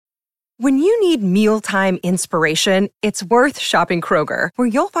When you need mealtime inspiration, it's worth shopping Kroger, where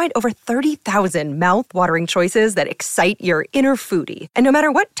you'll find over 30,000 mouth-watering choices that excite your inner foodie. And no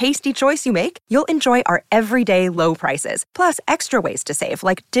matter what tasty choice you make, you'll enjoy our everyday low prices, plus extra ways to save,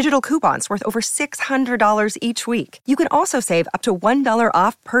 like digital coupons worth over $600 each week. You can also save up to $1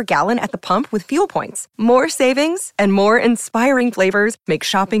 off per gallon at the pump with fuel points. More savings and more inspiring flavors make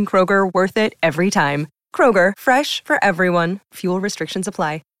shopping Kroger worth it every time. Kroger, fresh for everyone. Fuel restrictions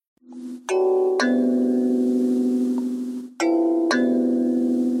apply.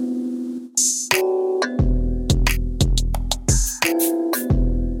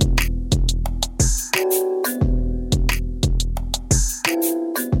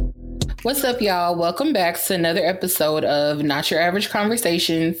 What's up, y'all? Welcome back to another episode of Not Your Average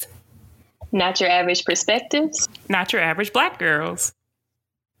Conversations. Not your average perspectives. Not your average Black girls.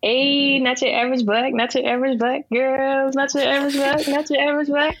 Hey, not your average Black, not your average Black girls, not your average Black, not your average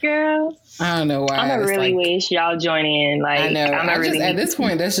Black girls. I don't know why. I really wish y'all join in. Like, I know. At this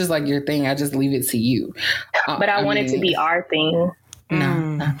point, that's just like your thing. I just leave it to you. But I want it to be our thing.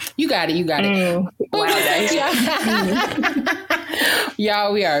 No. You got it. Wow,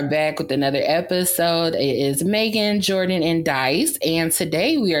 y'all, we are back with another episode. It is Megan, Jordan, and Dice. And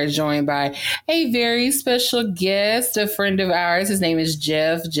today we are joined by a very special guest, a friend of ours. His name is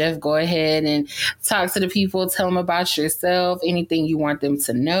Jeff. Jeff, go ahead and talk to the people. Tell them about yourself, anything you want them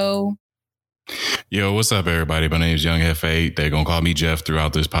to know. Yo, what's up, everybody? My name is Young Hefe. They're going to call me Jeff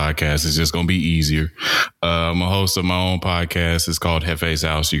throughout this podcast. It's just going to be easier. I'm a host of my own podcast. It's called Hefe's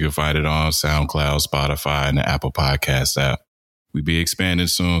House. You can find it on SoundCloud, Spotify, and the Apple Podcast app. We be expanding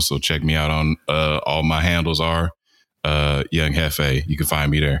soon, so check me out on all my handles are Young Hefe. You can find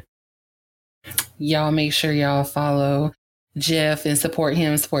me there. Y'all make sure y'all follow Jeff and support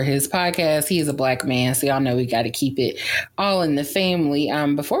him, support his podcast. He is a Black man, so y'all know we got to keep it all in the family.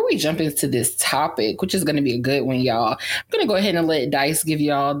 Before we jump into this topic, which is going to be a good one, y'all, I'm going to go ahead and let Dice give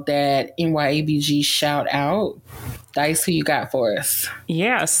y'all that NYABG shout out. Dice, who you got for us?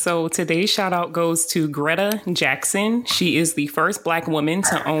 Yeah, so today's shout out goes to Greta Jackson. She is the first Black woman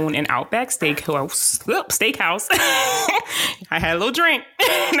to own an Outback Steakhouse. I had a little drink.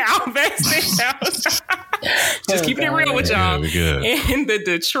 An Outback Steakhouse. Just keeping it real with y'all. In the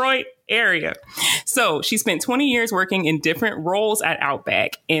Detroit area. So she spent 20 years working in different roles at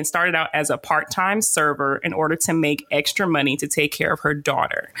Outback and started out as a part-time server in order to make extra money to take care of her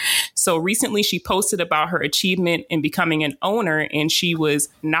daughter. So recently she posted about her achievement in becoming an owner, and she was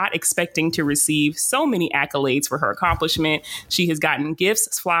not expecting to receive so many accolades for her accomplishment. She has gotten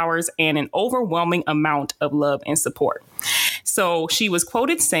gifts, flowers, and an overwhelming amount of love and support. So she was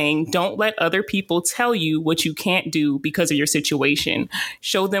quoted saying, "Don't let other people tell you what you can't do because of your situation.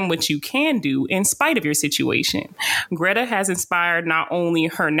 Show them what you can do in spite of your situation." Greta has inspired not only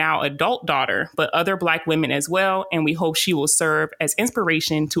her now adult daughter, but other Black women as well. And we hope she will serve as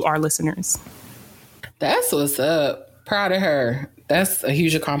inspiration to our listeners. That's what's up. Proud of her. That's a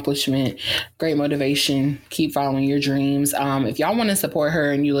huge accomplishment. Great motivation. Keep following your dreams. If y'all want to support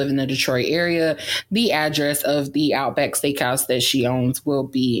her and you live in the Detroit area, the address of the Outback Steakhouse that she owns will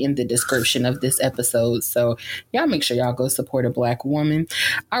be in the description of this episode. So y'all make sure y'all go support a Black woman.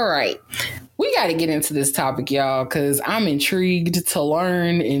 All right. We got to get into this topic, y'all, because I'm intrigued to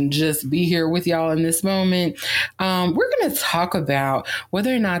learn and just be here with y'all in this moment. We're going to talk about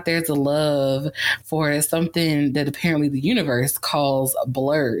whether or not there's a love for something that apparently the universe calls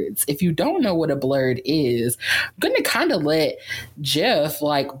blurs. If you don't know what a blurred is, I'm going to kind of let Jeff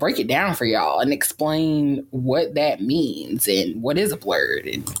break it down for y'all and explain what that means and what is a blurred,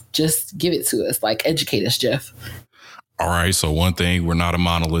 and just give it to us. Educate us, Jeff. All right. So one thing, we're not a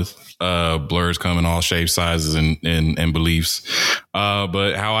monolith. Blurs come in all shapes, sizes, and beliefs.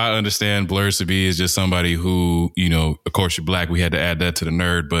 But how I understand blurs to be is just somebody who, of course you're Black. We had to add that to the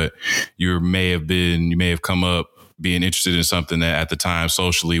nerd, but you may have come up being interested in something that at the time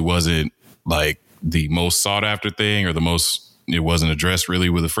socially wasn't the most sought after thing, or it wasn't addressed really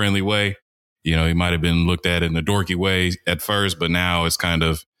with a friendly way. It might have been looked at in a dorky way at first, but now it's kind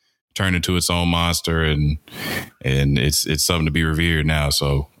of turned into its own monster, and it's something to be revered now.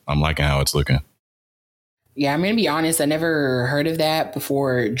 So I'm liking how it's looking. Yeah, I'm going to be honest. I never heard of that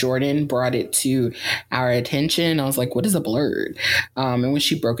before Jordan brought it to our attention. I was like, what is a blurred? And when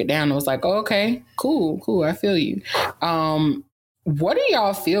she broke it down, I was like, oh, okay, cool. I feel you. What do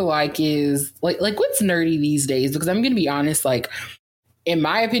y'all feel like is what's nerdy these days? Because I'm going to be honest, in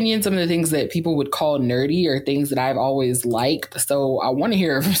my opinion, some of the things that people would call nerdy are things that I've always liked. So I want to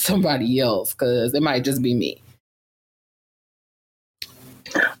hear from somebody else, because it might just be me.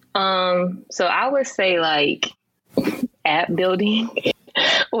 So I would say app building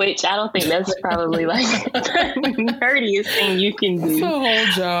Which I don't think that's probably like the nerdiest thing you can do. It's a whole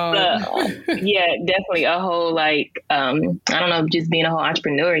job. But, yeah, definitely a whole like I don't know, just being a whole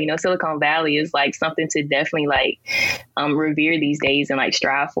entrepreneur. You know, Silicon Valley is like something to definitely like revere these days and like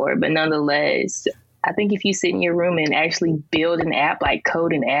strive for. But nonetheless, I think if you sit in your room and actually build an app, like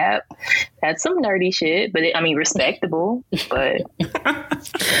code an app, that's some nerdy shit. But I mean, respectable. But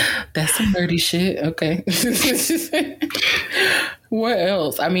that's some nerdy shit. Okay. What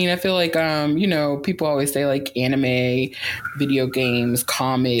else? I mean, I feel like you know, people always say like anime, video games,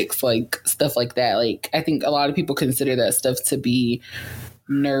 comics, like stuff like that. Like I think a lot of people consider that stuff to be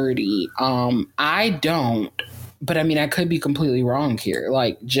nerdy. I don't. But I mean, I could be completely wrong here.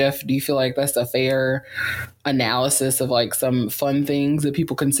 Like, Jeff, do you feel like that's a fair analysis of like some fun things that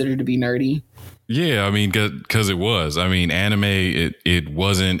people consider to be nerdy? Yeah, I mean, because it was. I mean, anime, it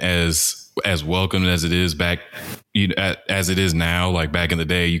wasn't as welcome as it is back, as it is now. Like back in the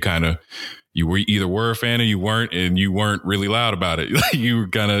day, you were either a fan or you weren't, and you weren't really loud about it. You were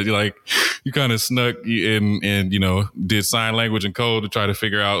kind of snuck and you know, did sign language and code to try to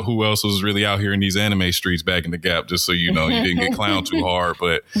figure out who else was really out here in these anime streets back in the Gap, just so you know you didn't get clowned too hard.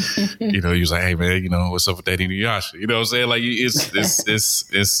 But you know, you was like, hey man, you know, what's up with that Inuyasha? You know what I'm saying? Like it's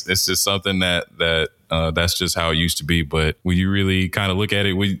just something that's just how it used to be. But when you really kind of look at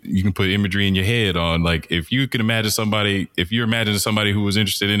it, you can put imagery in your head on, like, if you imagine somebody who was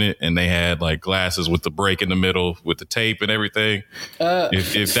interested in it and they had like glasses with the break in the middle with the tape and everything,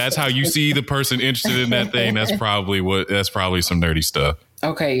 if that's how you see the person interested in that thing, that's probably some nerdy stuff.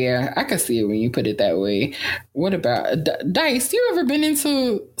 Okay, yeah, I can see it when you put it that way. What about Dice? You ever been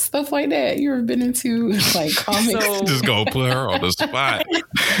into stuff like that? You ever been into like comics? Just go put her on the spot.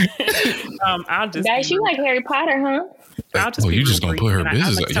 I'll just Dice, you like Harry Potter, huh? I'll just you just gonna put her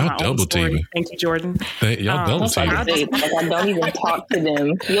business? Y'all double teaming. Thank you, Jordan. Y'all double teaming. I don't even talk to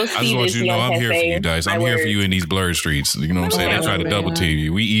them. You'll see I just want you to know I'm here for you, Dice. I'm here for you in these blurred streets. You know what I'm saying? They try to double team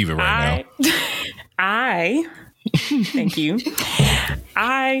you. We even right now. Thank you.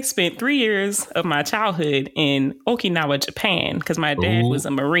 I spent 3 years of my childhood in Okinawa, Japan, because my dad was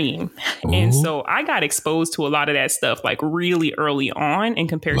a Marine. And so I got exposed to a lot of that stuff like really early on in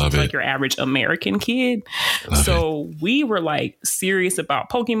comparison to like your average American kid. We were like serious about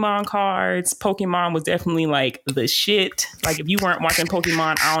Pokemon cards. Pokemon was definitely like the shit. Like if you weren't watching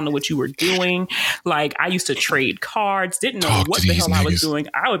Pokemon, I don't know what you were doing. Like I used to trade cards, didn't know what the hell I was doing.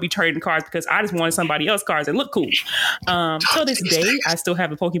 I would be trading cards because I just wanted somebody else's cards that looked cool. Till this day, I still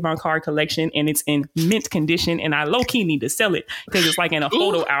have a Pokemon card collection and it's in mint condition, and I low-key need to sell it because it's like in a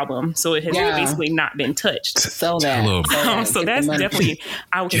photo album, so it has basically not been touched. Sell that. So that's definitely,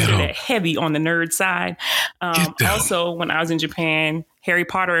 I would consider that heavy on the nerd side. Also, when I was in Japan, Harry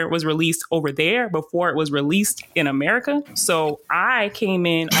Potter was released over there before it was released in America. So I came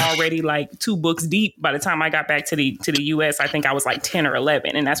in already like 2 books deep. By the time I got back to the US, I think I was like 10 or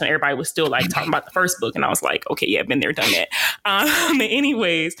 11. And that's when everybody was still like talking about the first book. And I was like, okay, yeah, been there, done that.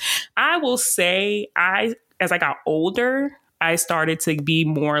 Anyways, I will say as I got older, I started to be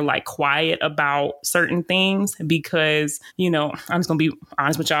more like quiet about certain things because, you know, I'm just going to be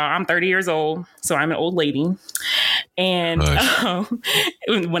honest with y'all. I'm 30 years old, so I'm an old lady. And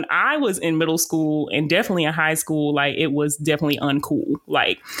when I was in middle school and definitely in high school, like it was definitely uncool.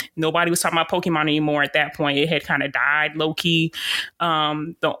 Like nobody was talking about Pokemon anymore at that point. It had kind of died low key.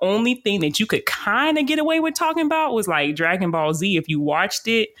 The only thing that you could kind of get away with talking about was like Dragon Ball Z if you watched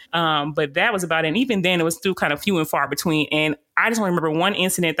it. But that was about it. And even then it was still kind of few and far between. And I just want to remember one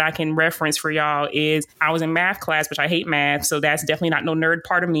incident that I can reference for y'all is I was in math class, which I hate math. So that's definitely not no nerd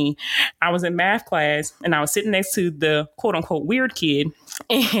part of me. I was in math class and I was sitting next to the quote unquote weird kid.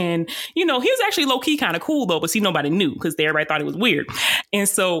 And, you know, he was actually low key kind of cool, though. But see, nobody knew because everybody thought it was weird. And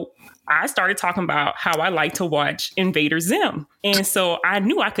so I started talking about how I like to watch Invader Zim. And so I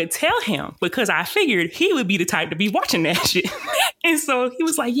knew I could tell him because I figured he would be the type to be watching that shit. And so he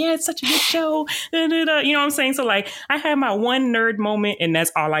was like, yeah, it's such a good show. Da, da, da. You know what I'm saying? So like I had my one nerd moment and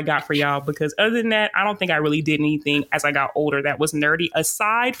that's all I got for y'all, because other than that, I don't think I really did anything as I got older that was nerdy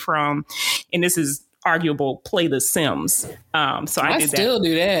aside from, and this is arguable, play The Sims. So I did still that.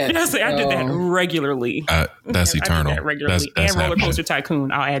 Do that. I did that regularly. That's eternal. I did that regularly. That's and Roller Coaster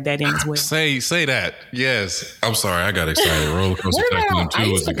Tycoon. I'll add that in as well. Say that. Yes. I'm sorry. I got excited. Roller Coaster Tycoon 2 I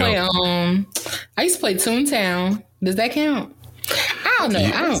used to play Toontown. Does that count? I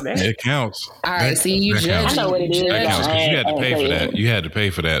don't know. It counts. All right. See, you judge. I know what it is. That counts because you had to pay for that. You had to pay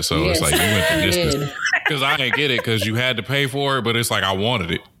for that. So it's like you went the distance. because I didn't get it because you had to pay for it, but it's like I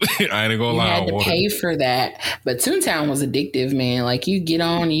wanted it. I ain't gonna lie. You had to pay for that. But Toontown was addictive, man. Like you get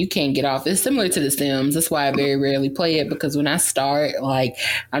on and you can't get off. It's similar to The Sims. That's why I very rarely play it, because when I start, like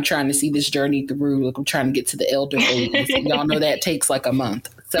I'm trying to see this journey through. Like I'm trying to get to the elder phase. Y'all know that takes like a month.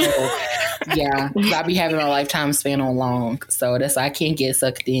 So yeah, I be having my lifetime span on long. So that's I can't get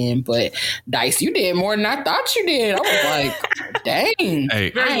sucked in. But Dice, you did more than I thought you did. I was like, dang.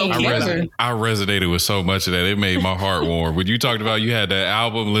 Hey, I resonated with so much of that. It made my heart warm. When you talked about you had that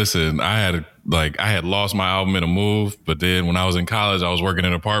album, listen, I had lost my album in a move, but then when I was in college, I was working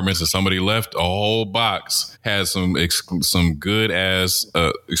in apartments and somebody left a whole box, had some good ass,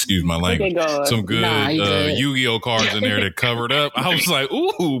 excuse my language, some good Yu-Gi-Oh cards in there that covered up. I was like,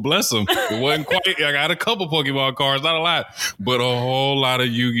 ooh, bless them. It wasn't quite, I got a couple Pokemon cards, not a lot, but a whole lot of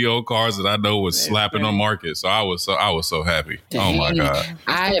Yu-Gi-Oh cards that I know was slapping on market. So I was so happy. Dang. Oh my God.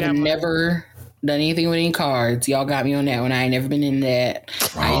 I have never done anything with any cards. Y'all got me on that one. I ain't never been in that.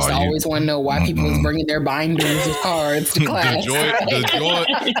 I used to always want to know why people was bringing their binders of cards to class.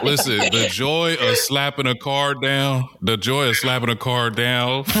 The joy of slapping a card down,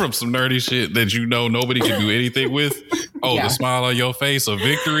 from some nerdy shit that you know nobody can do anything with. The smile on your face of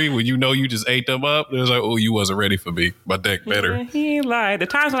victory when you know you just ate them up. It was like, oh, you wasn't ready for me. My deck better. Yeah, he ain't lied. The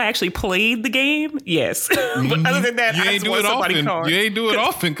times when I actually played the game, yes. But other than that, you ain't do it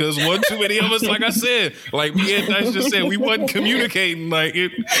often because one too many of us. Like I said, like me and Dice just said, we wasn't communicating. Like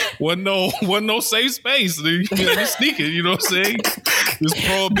it wasn't no safe space. You just sneaking, you know what I'm saying? There's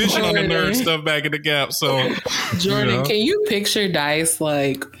prohibition on the nerd stuff back in the Gap. So Jordan, can you picture Dice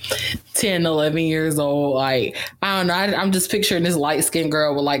like 10, 11 years old? Like, I don't know. I'm just picturing this light skinned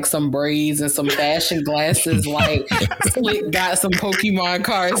girl with like some braids and some fashion glasses, like slick, got some Pokemon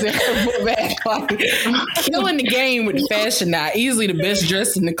cards in her book bag, like killing the game with the fashion now. Easily the best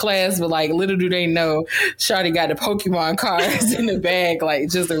dressed in the class, but like little do they know, Shawty got the Pokemon cards in the bag, like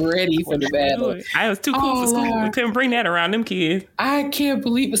just ready for the battle. I was too cool for school. I couldn't bring that around them kids. I can't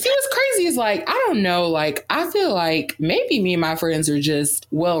believe it. See, what's crazy is like, I don't know, like I feel like maybe me and my friends are just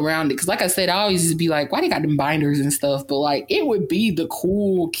well-rounded. Because like I said, I always used to be like, why they got them binders and stuff? But like, it would be the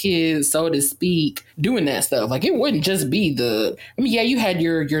cool kids, so to speak, doing that stuff. Like, it wouldn't just be you had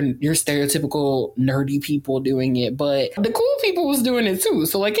your stereotypical nerdy people doing it, but the cool people was doing it too.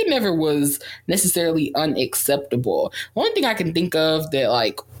 So like, it never was necessarily unacceptable. One thing I can think of that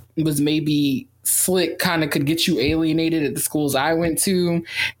like was maybe slick, kind of could get you alienated at the schools I went to,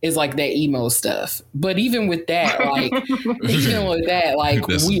 is like that emo stuff. But even with that, like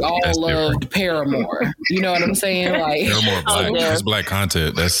we all loved Paramore. You know what I'm saying? Like Paramore Black. That's Black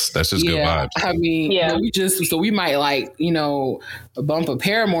content. That's just good vibes. I mean, we might like, bump a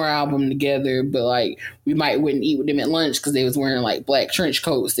Paramore album together, but like we might wouldn't eat with them at lunch because they was wearing like black trench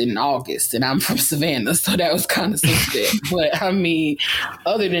coats in August, and I'm from Savannah, so that was kind of suspect. But I mean,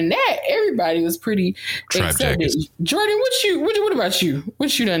 other than that, everybody was pretty accepted. Jordan, what about you?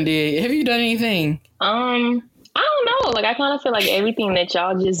 What you done did? Have you done anything? I don't know. Like, I kind of feel like everything that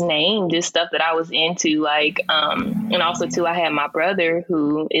y'all just named is stuff that I was into. Like, and also too, I had my brother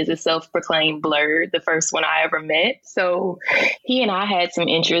who is a self-proclaimed blur, the first one I ever met. So he and I had some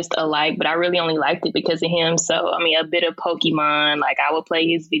interest alike, but I really only liked it because of him. So, I mean, a bit of Pokemon, like I would play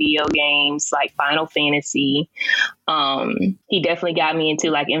his video games, like Final Fantasy. He definitely got me into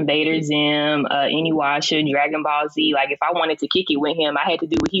like Invader Zim, Inuyasha, Dragon Ball Z. Like, if I wanted to kick it with him, I had to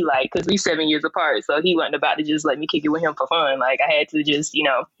do what he liked because we're 7 years apart. So he wasn't about to just let me kick it with him for fun. Like, I had to just,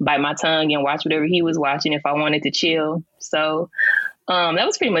 bite my tongue and watch whatever he was watching if I wanted to chill. So that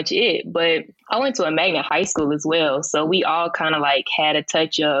was pretty much it. But I went to a magnet high school as well. So we all kind of like had a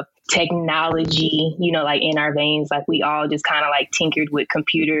touch of technology, like in our veins. Like, we all just kind of like tinkered with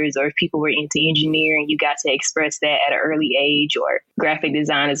computers, or if people were into engineering, you got to express that at an early age, or graphic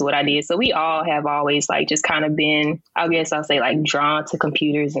design is what I did. So we all have always like just kind of been, I guess I'll say, like drawn to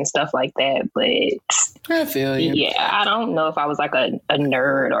computers and stuff like that. But I feel you. Yeah, I don't know if I was like a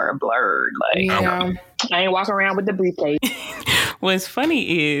nerd or a blurred. Like, yeah. I ain't walking around with the briefcase. What's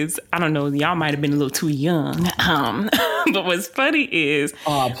funny is, I don't know, y'all might have been a little too young. But what's funny is,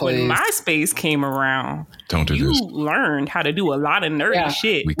 when MySpace came around, you learned how to do a lot of nerdy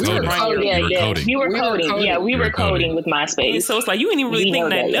shit. We were coding. We were coding with MySpace. And so it's like, you didn't even really think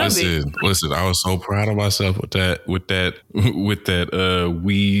nothing of it. Listen, I was so proud of myself with that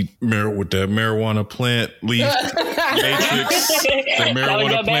marijuana plant leaf. Matrix, the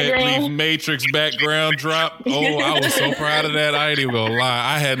marijuana plant leaf Matrix background drop. Oh, I was so proud of that. I ain't even gonna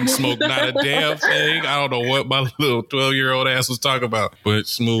lie. I hadn't smoked not a damn thing. I don't know what my little 12-year-old ass was talking about, but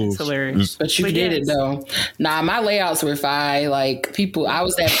smooth. It's hilarious. But you did it though. Nah, my layouts were fine. Like people, I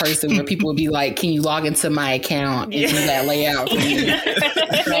was that person where people would be like, "Can you log into my account and do that layout for me?"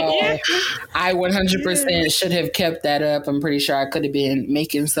 So I 100% should have kept that up. I'm pretty sure I could have been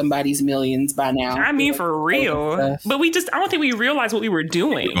making somebody's millions by now. I mean, for real. But I don't think we realized what we were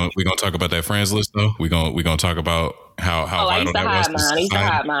doing. We're gonna talk about that friends list though. We're gonna talk about how vital that was. I used to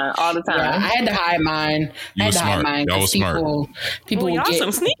hide mine all the time. Yeah, I had to hide mine. You were smart. Y'all was smart. People would get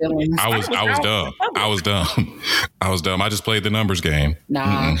some sneak. I was dumb. I just played the numbers game.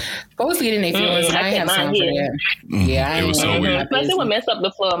 Nah, folks getting their feelings, and I have time for that. Yeah, it was so weird. Plus, it would mess up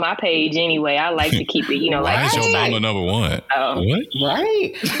the flow of my page anyway. I like to keep it, Why like. is your mama number one? What?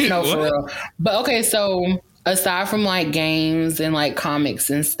 Right? No, for real. But okay, so aside from like games and like comics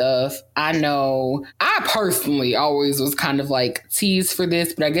and stuff, I know I personally always was kind of like teased for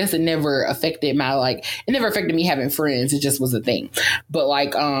this, but I guess it never affected me having friends. It just was a thing. But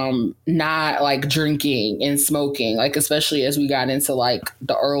like not like drinking and smoking, like especially as we got into like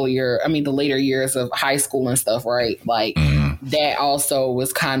the later years of high school and stuff, right? Like that also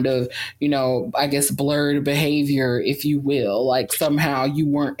was kind of, I guess blurred behavior, if you will. Like somehow you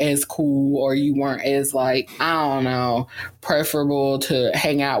weren't as cool or you weren't as like, I don't know, preferable to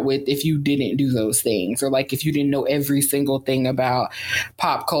hang out with if you didn't do those things, or like if you didn't know every single thing about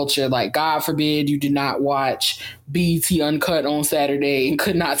pop culture. Like God forbid you did not watch BET Uncut on Saturday and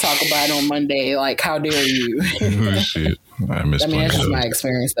could not talk about it on Monday. Like how dare you? Oh, shit. I mean, that's just my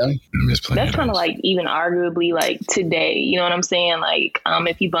experience though. That's kind of like even arguably like today, you know what I'm saying? Like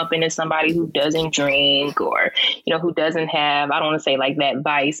if you bump into somebody who doesn't drink or, who doesn't have, I don't want to say like that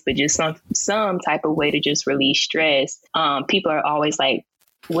vice, but just some type of way to just release stress. People are always like,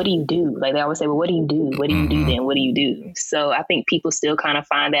 what do you do? Like they always say, well, what do you do? What do you do then? What do you do? So I think people still kind of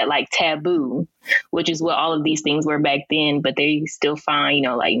find that like taboo, which is what all of these things were back then, but they still find,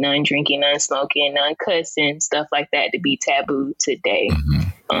 like none drinking, none smoking, none cussing, stuff like that to be taboo today.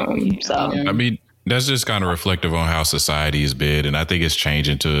 So I mean, that's just kind of reflective on how society has been. And I think it's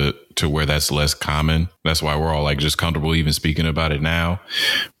changing to where that's less common. That's why we're all like just comfortable even speaking about it now.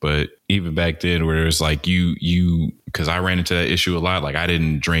 But even back then where it's like because I ran into that issue a lot. Like I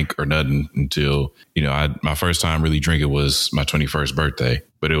didn't drink or nothing until, my first time really drinking was my 21st birthday.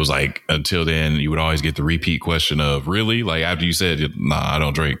 But it was like until then you would always get the repeat question of really? Like after you said, nah, I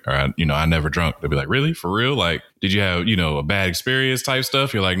don't drink, or I never drunk. They'd be like, really? For real? Like, did you have, a bad experience type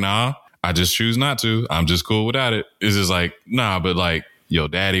stuff? You're like, nah, I just choose not to. I'm just cool without it. It's just like, nah, but like, your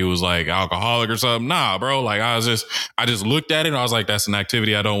daddy was like alcoholic or something. Nah, bro. Like I just looked at it and I was like, that's an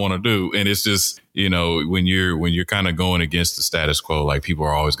activity I don't want to do. And it's just, when you're kind of going against the status quo, like people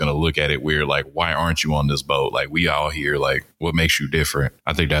are always going to look at it weird. Like, why aren't you on this boat? Like we all here, like what makes you different?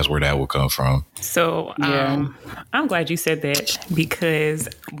 I think that's where that will come from. So I'm glad you said that, because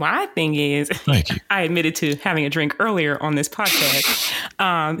my thing is, thank you. I admitted to having a drink earlier on this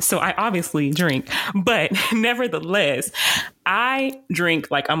podcast. So I obviously drink, but nevertheless, I drink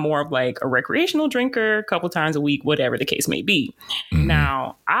like I'm more of like a recreational drinker, a couple times a week, whatever the case may be. Mm-hmm.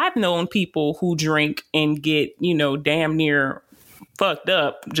 Now, I've known people who drink and get, damn near fucked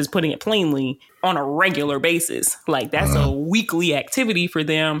up, just putting it plainly, on a regular basis. Like that's a weekly activity for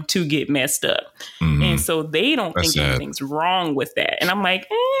them to get messed up. Mm-hmm. And so they don't think anything's wrong with that. And I'm like,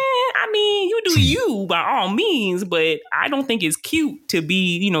 I mean, you do you by all means, but I don't think it's cute to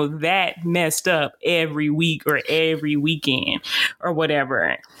be, that messed up every week or every weekend or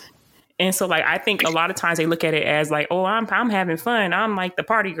whatever. And so, like, I think a lot of times they look at it as like, oh, I'm having fun. I'm like the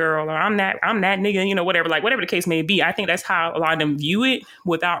party girl, or I'm that nigga, whatever, like whatever the case may be. I think that's how a lot of them view it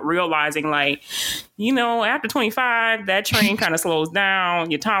without realizing, like, after 25, that train kind of slows down.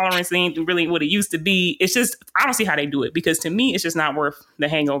 Your tolerance ain't really what it used to be. It's just, I don't see how they do it, because to me, it's just not worth the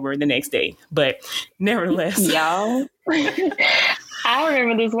hangover the next day. But nevertheless, y'all. I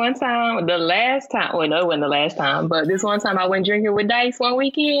remember this one time, the last time, well, no, it wasn't the last time, but this one time I went drinking with Dice one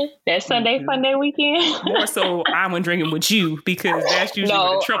weekend, that Sunday fun day weekend. More so I went drinking with you, because that's usually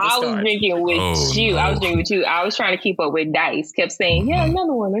where the trouble starts. I was drinking with you. I was drinking with you. I was trying to keep up with Dice. Kept saying, yeah,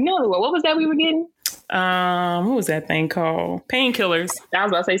 another one. What was that we were getting? What was that thing called? Painkillers. I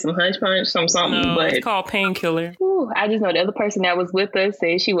was about to say some hunch punch, something, no, but it's called Painkiller. I just know the other person that was with us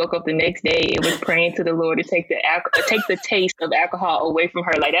said she woke up the next day and was praying to the Lord to take the taste of alcohol away from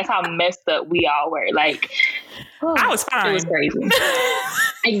her. Like that's how messed up we all were. Like I was fine. It was crazy.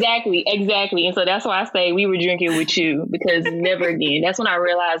 Exactly. And so that's why I say we were drinking with you, because never again. That's when I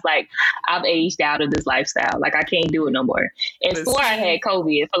realized, like, I've aged out of this lifestyle. Like, I can't do it no more. And before I had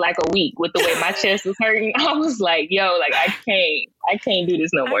COVID for like a week with the way my chest was hurting, I was like, yo, like, I can't do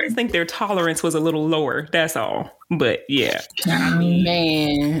this no more. I just think their tolerance was a little lower. That's all. But yeah.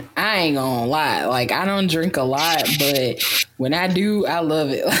 Man, I ain't gonna lie. Like, I don't drink a lot, but when I do, I love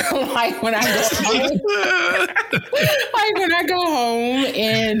it. Like, when I go home,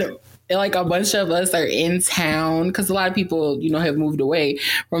 and like a bunch of us are in town, because a lot of people, you know, have moved away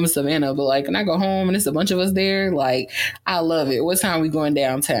from Savannah, but like when I go home and it's a bunch of us there, like, I love it. What time we going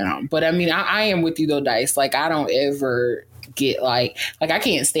downtown? But I mean, I am with you though, Dice. Like, I don't ever get like I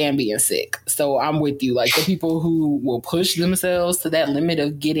can't stand being sick. So I'm with you. Like, the people who will push themselves to that limit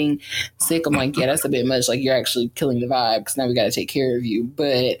of getting sick, I'm like, yeah, that's a bit much. Like, you're actually killing the vibe, because now we got to take care of you.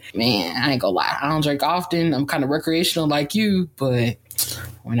 But man, I ain't gonna lie, I don't drink often. I'm kind of recreational like you, but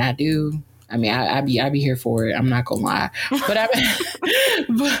when I do, I mean, I be here for it. I'm not gonna lie. But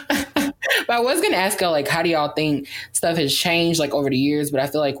but I was gonna ask y'all, like, how do y'all think stuff has changed, like, over the years? But I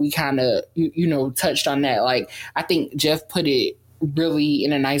feel like we kind of, you know, touched on that. Like, I think Jeff put it really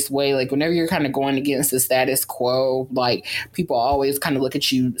in a nice way. Like, whenever you're kind of going against the status quo, like, people always kind of look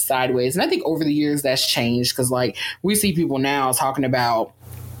at you sideways. And I think over the years that's changed, because, like, we see people now talking about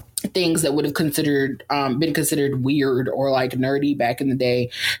things that would have been considered weird or like nerdy back in the day.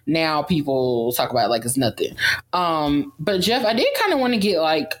 Now people talk about it like it's nothing. But Jeff, I did kind of want to get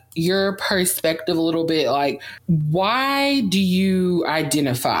like your perspective a little bit. Like, why do you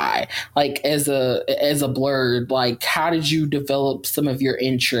identify like as a Blerd? Like, how did you develop some of your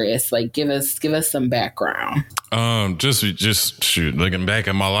interests? Like, give us some background. Just shoot, looking back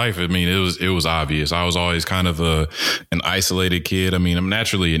at my life, I mean, it was obvious. I was always kind of an isolated kid. I mean, I'm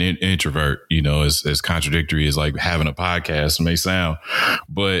naturally an introvert, you know, as contradictory as like having a podcast may sound,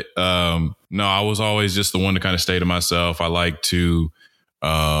 but no, I was always just the one to kind of stay to myself. I like to.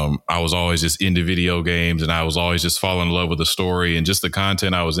 I was always just into video games, and I was always just falling in love with the story and just the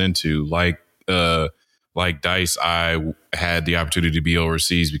content I was into. Like Dice, I had the opportunity to be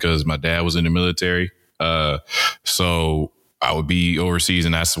overseas because my dad was in the military. So I would be overseas,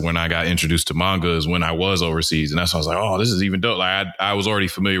 and that's when I got introduced to manga, is when I was overseas. And that's when I was like, oh, this is even dope. Like, I was already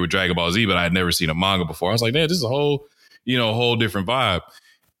familiar with Dragon Ball Z, but I had never seen a manga before. I was like, man, this is a whole different vibe.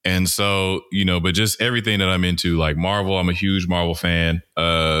 And so, you know, but just everything that I'm into, like Marvel, I'm a huge Marvel fan.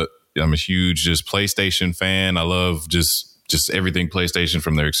 I'm a huge just PlayStation fan. I love just everything PlayStation,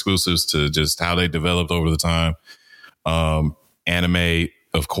 from their exclusives to just how they developed over the time. Anime,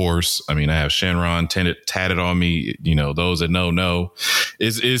 of course. I mean, I have Shenron tatted on me. You know, those that know.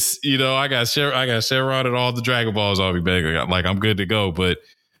 It's you know, I got Shenron and all the Dragon Balls on me, back. Like, I'm good to go. But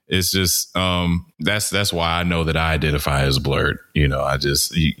it's just that's why I know that I identify as Blerd. You know,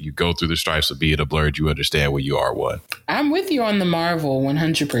 you go through the stripes of being a Blerd, you understand what you are. One. I'm with you on the Marvel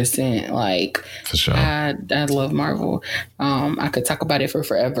 100%. Like, for sure. I love Marvel. I could talk about it for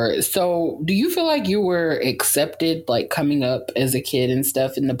forever. So do you feel like you were accepted, like, coming up as a kid and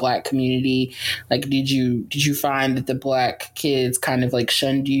stuff in the Black community? Like, did you find that the Black kids kind of like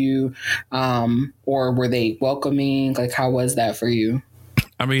shunned you, or were they welcoming? Like, how was that for you?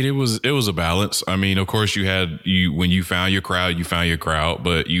 I mean, it was a balance. I mean, of course, when you found your crowd,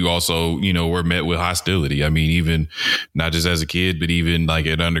 but you also, you know, were met with hostility. I mean, even not just as a kid, but even like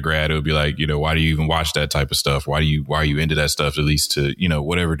at undergrad, it would be like, you know, why do you even watch that type of stuff? Why are you into that stuff, at least to, you know,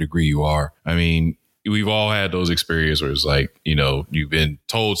 whatever degree you are? I mean, we've all had those experiences where it's like, you know, you've been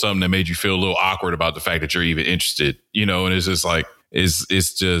told something that made you feel a little awkward about the fact that you're even interested, you know, and it's just like, it's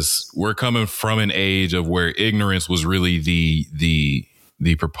just, we're coming from an age of where ignorance was really the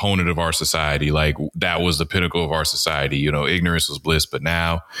proponent of our society. Like, that was the pinnacle of our society. You know, ignorance was bliss. But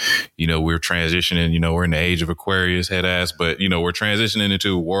now, you know, we're transitioning, you know, we're in the age of Aquarius, head ass, but, you know, we're transitioning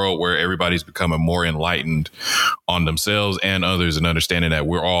into a world where everybody's becoming more enlightened on themselves and others, and understanding that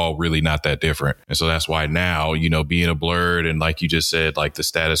we're all really not that different. And so that's why now, you know, being a Blerd, and like you just said, like the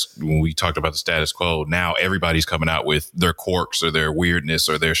status, when we talked about the status quo, now everybody's coming out with their quirks or their weirdness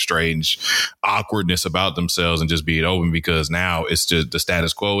or their strange awkwardness about themselves, and just being open, because now it's just the status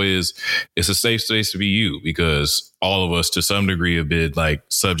quo it's a safe space to be you, because all of us to some degree have been like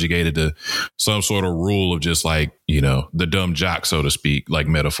subjugated to some sort of rule of just like, the dumb jock, so to speak, like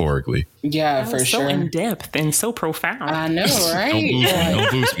metaphorically. Yeah, for sure. So in depth and so profound. I know, right?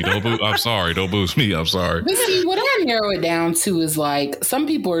 Don't boost me. I'm sorry. Don't boost me. I'm sorry. But see, what I narrow it down to is like some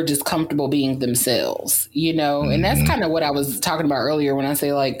people are just comfortable being themselves, and that's kind of what I was talking about earlier when I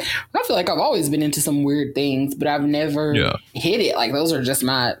say like I feel like I've always been into some weird things, but I've never hit it. Like those are just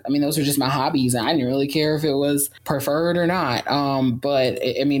my hobbies, and I didn't really care if it was preferred or not. But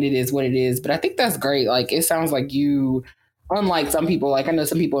I mean, it is what it is. But I think that's great. Like it sounds like you, unlike some people, like I know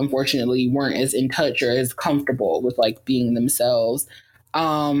some people unfortunately weren't as in touch or as comfortable with like being themselves.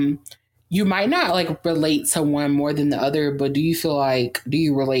 You might not like relate to one more than the other, but do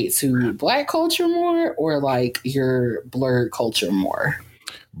you relate to Black culture more or like your Blerd culture more?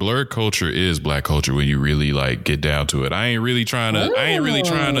 Blerd culture is Black culture when you really like get down to it. I ain't really trying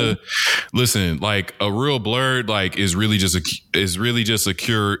to listen. Like a real Blerd like is really just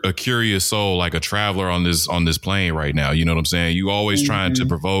a curious soul, like a traveler on this plane right now. You know what I'm saying? You always trying to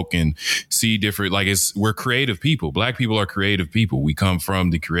provoke and see different. Like we're creative people. Black people are creative people. We come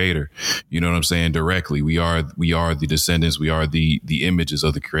from the Creator. You know what I'm saying? Directly, we are the descendants. We are the images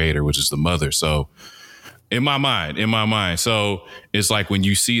of the Creator, which is the mother. So. In my mind. So it's like when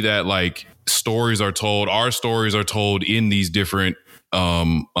you see that like our stories are told in these different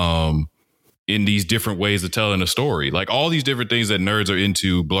ways of telling a story. Like all these different things that Blerds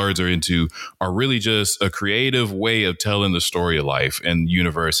are into are really just a creative way of telling the story of life and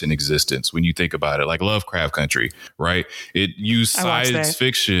universe and existence. When you think about it, like Lovecraft Country, right? It used science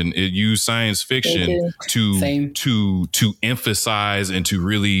fiction. To emphasize and to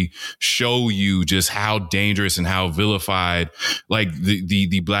really show you just how dangerous and how vilified like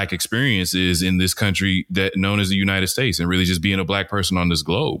the Black experience is in this country that known as the United States, and really just being a Black person on this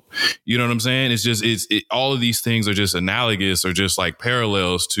globe. You know what I'm saying? It's just all of these things are just analogous or just like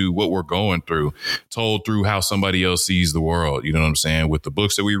parallels to what we're going through, told through how somebody else sees the world. You know what I'm saying? With the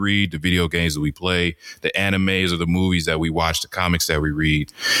books that we read, the video games that we play, the animes or the movies that we watch, the comics that we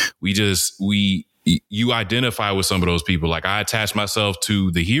read, you identify with some of those people. Like I attach myself to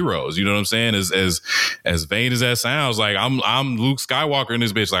the heroes. You know what I'm saying? As vain as that sounds, like I'm Luke Skywalker in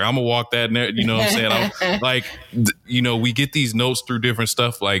this bitch. Like I'm gonna walk that. You know what I'm saying? I'm like, we get these notes through different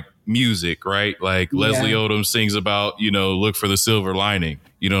stuff like music, right? Like Leslie Odom sings about, look for the silver lining.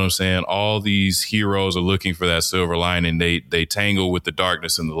 You know what I'm saying? All these heroes are looking for that silver lining. They tangle with the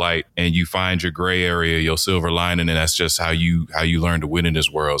darkness and the light, and you find your gray area, your silver lining, and that's just how you learn to win in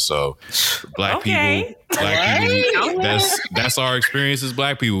this world. So, Black people, that's our experience as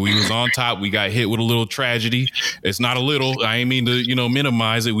Black people. We was on top. We got hit with a little tragedy. It's not a little. I ain't mean to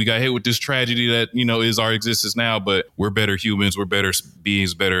minimize it. We got hit with this tragedy that is our existence now. But we're better humans. We're better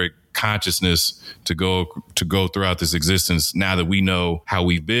beings. Better consciousness to go throughout this existence now that we know how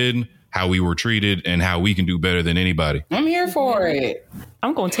we've been, how we were treated, and how we can do better than anybody. I'm here for it.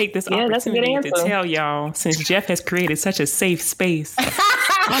 I'm going to take this opportunity to tell y'all, since Jeff has created such a safe space,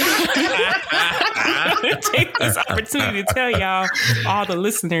 take this opportunity to tell y'all, all the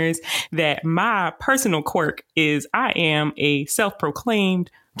listeners, that my personal quirk is I am a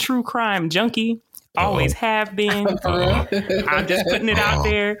self-proclaimed true crime junkie. Always have been. I'm just putting it out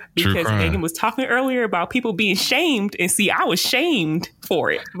there because Megan was talking earlier about people being shamed, and see, I was shamed for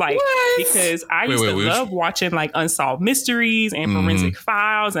it, like because I used to love watching like unsolved mysteries and forensic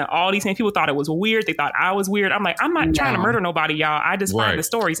files and all these things. People thought it was weird. They thought I was weird. I'm like, I'm not trying to murder nobody, y'all. I just find the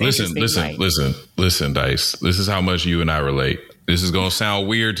stories interesting. Listen, Dice. This is how much you and I relate. This is going to sound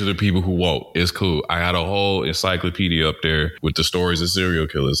weird to the people who won't. It's cool. I got a whole encyclopedia up there with the stories of serial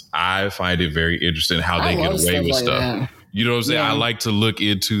killers. I find it very interesting how they get away with stuff. Like you know what I'm saying? Yeah. I like to look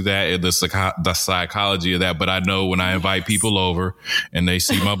into that and the psychology of that. But I know when I invite people over and they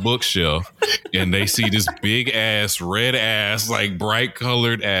see my bookshelf and they see this big ass, red ass, like bright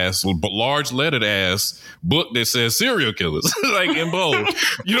colored ass, large lettered ass book that says serial killers, like in bold.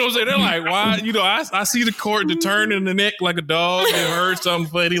 You know what I'm saying? They're like, why? I see the cord to turn in the neck like a dog and heard something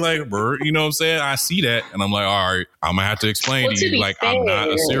funny like a bird. You know what I'm saying? I see that and I'm like, all right, I'm going to have to explain to you, like, I'm not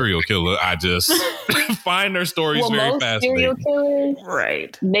a serial killer. I just find their stories very fascinating. Serial killers,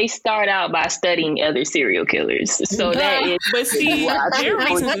 right? They start out by studying other serial killers, so that is. But see, their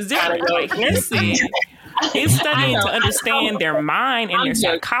reasons is different. Like, let's see. It's studying to understand their mind and their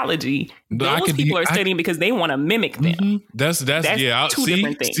psychology. Those people are studying because they want to mimic them. Mm-hmm. That's two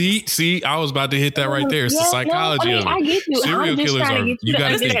different things. See, I was about to hit that right there. It's the psychology of it. Serial killers are. You got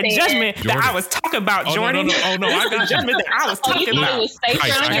to think that judgment Jordan. That I was talking about, Jordan. No. I got judgment that I was talking about.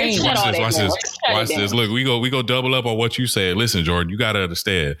 Watch this. Look, we go double up on what you said. Listen, Jordan, you got to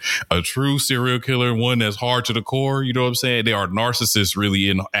understand. A true serial killer, one that's hard to the core. You know what I'm saying? They are narcissists,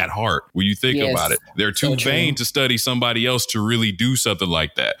 really at heart. When you think about it, they're two too vain to study somebody else to really do something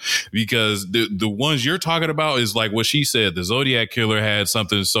like that, because the ones you're talking about is like what she said. The Zodiac killer had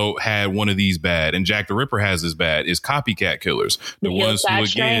one of these bad, and Jack the Ripper has this bad. Is copycat killers the ones who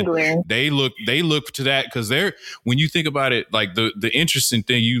again they look to that because they're, when you think about it, like the interesting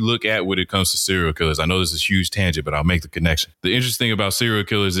thing you look at when it comes to serial killers. I know this is a huge tangent, but I'll make the connection. The interesting thing about serial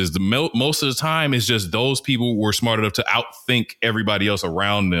killers is most of the time it's just those people were smart enough to outthink everybody else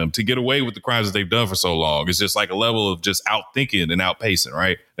around them to get away with the crimes that they've done for so long. It's just like a level of just outthinking and outpacing,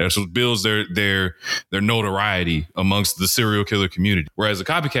 right? That's what builds their notoriety amongst the serial killer community. Whereas a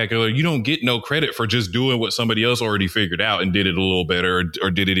copycat killer, you don't get no credit for just doing what somebody else already figured out and did it a little better or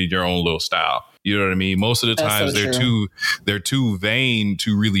did it in your own little style. You know what I mean? Most of the times they're too vain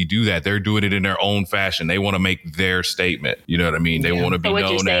to really do that. They're doing it in their own fashion. They want to make their statement. You know what I mean? They want to be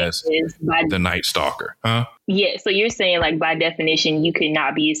known as the Night Stalker. Huh? Yeah. So you're saying, like, by definition, you could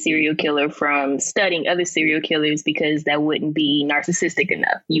not be a serial killer from studying other serial killers because that wouldn't be narcissistic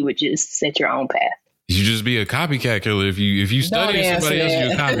enough. You would just set your own path. You just be a copycat killer if you study somebody else.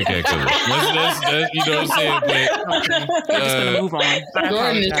 You're a copycat killer. That's, you know what I'm saying? But, we're just gonna move on.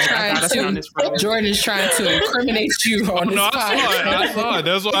 Jordan is trying to incriminate you on this podcast. I saw it.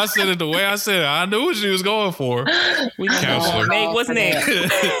 That's what I said it the way I said it. I knew what she was going for. Counselor. Nate, what's next?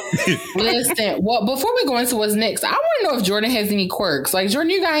 Listen, well, before we go into what's next, I want to know if Jordan has any quirks. Like,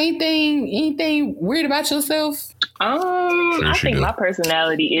 Jordan, you got anything weird about yourself? I think my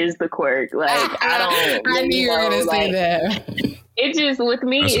personality is the quirk. Like, I knew you were going to say that. It just, with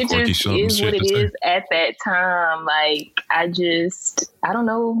me, it just is what it is at that time. Like, I don't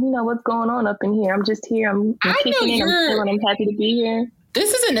know, what's going on up in here. I'm just here. I'm kicking in. I'm happy to be here.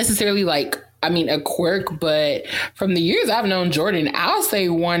 This isn't necessarily a quirk, but from the years I've known Jordan, I'll say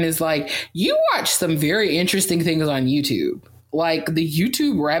one is like, you watch some very interesting things on YouTube. Like the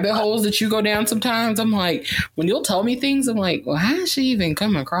YouTube rabbit holes that you go down sometimes, I'm like, when you'll tell me things, I'm like, well, how did she even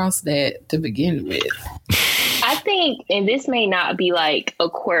come across that to begin with? I think, and this may not be like a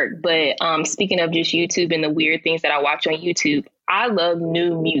quirk, but speaking of just YouTube and the weird things that I watch on YouTube, I love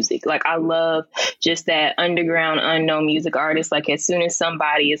new music. Like, I love just that underground, unknown music artist. Like, as soon as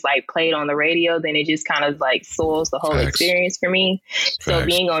somebody is like played on the radio, then it just kind of like soils the whole experience for me. So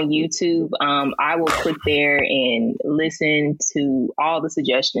being on YouTube, I will click there and listen to all the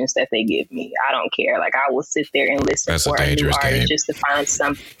suggestions that they give me. I don't care. Like, I will sit there and listen for a new artist just to find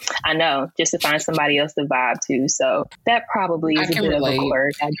somebody else to vibe to. So that probably is a bit of a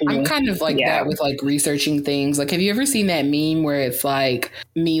quirk. I'm kind of like that with like researching things. Like, have you ever seen that meme where it's like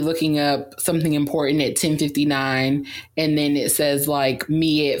me looking up something important at 10:59 and then it says like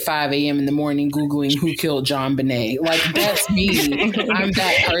me at 5 a.m. in the morning Googling who killed John Bonet? Like, that's me. I'm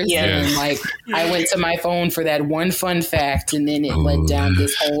that person. Yes. Like, I went to my phone for that one fun fact and then it led down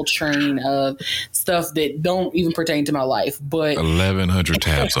this whole train of stuff that don't even pertain to my life. But 1,100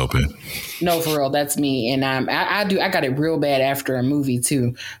 tabs open. No, for real, that's me. And I got it real bad after a movie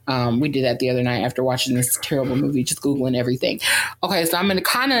too. We did that the other night after watching this terrible movie, just Googling everything. Okay, so I'm gonna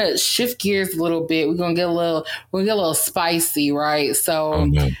kind of shift gears a little bit. We're gonna get a little spicy, right?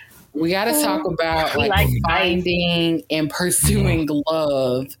 So we got to talk about like finding and pursuing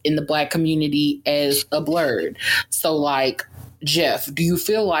love in the Black community as a blerd. So like, Jeff, do you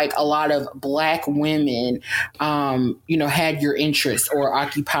feel like a lot of Black women, had your interests or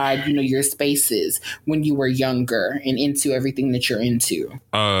occupied, your spaces when you were younger and into everything that you're into?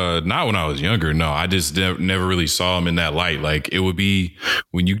 Not when I was younger. No, I just never really saw them in that light. Like, it would be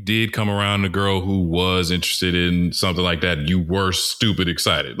when you did come around a girl who was interested in something like that, you were stupid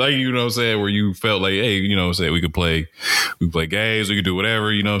excited. Like, you know what I'm saying? Where you felt like, hey, you know what I'm saying? We could play games, we could do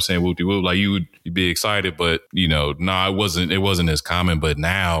whatever, you know what I'm saying? Whoop-de-whoop. Like, you'd be excited, but it wasn't as common. But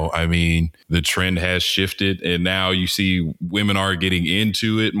now, I mean, the trend has shifted and now you see women are getting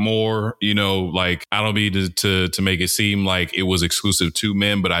into it more, like, I don't mean to make it seem like it was exclusive to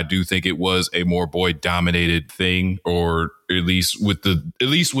men, but I do think it was a more boy dominated thing, or at least with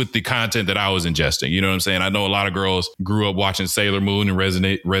the content that I was ingesting. You know what I'm saying? I know a lot of girls grew up watching Sailor Moon and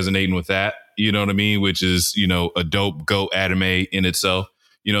resonating with that, you know what I mean? Which is, a dope GOAT anime in itself.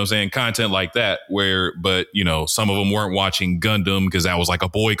 You know what I'm saying? Content like that but some of them weren't watching Gundam because that was like a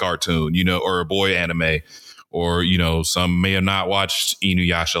boy cartoon, or a boy anime, or, some may have not watched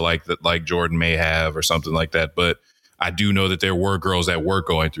Inuyasha like Jordan may have or something like that. But I do know that there were girls that were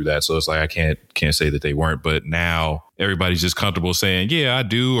going through that. So it's like, I can't say that they weren't, but now everybody's just comfortable saying, yeah, I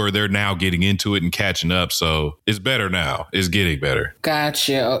do, or they're now getting into it and catching up. So it's better now. It's getting better.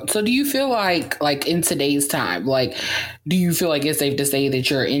 Gotcha. So do you feel like in today's time, like, do you feel like it's safe to say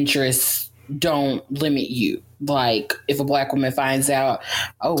that your interests don't limit you? like if a black woman finds out,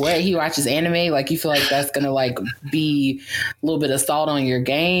 oh wait, he watches anime, like you feel like that's gonna like be a little bit of salt on your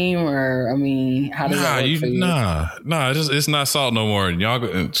game, or I mean, how does that work for you? Nah, it's not salt no more.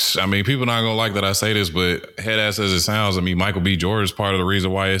 Y'all, I mean, people not gonna like that I say this, but head ass as it sounds, I mean, Michael B. Jordan is part of the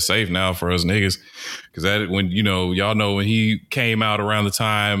reason why it's safe now for us niggas. Because that when y'all know when he came out around the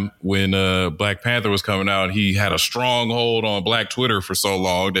time when Black Panther was coming out, he had a strong hold on Black Twitter for so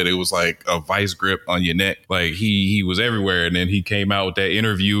long that it was like a vice grip on your neck. Like he was everywhere, and then he came out with that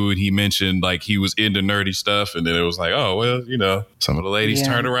interview and he mentioned like he was into nerdy stuff, and then it was like, oh well, some of the ladies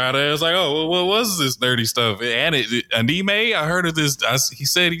turned around and it was like, oh well, what was this nerdy stuff? And anime, I heard of this. He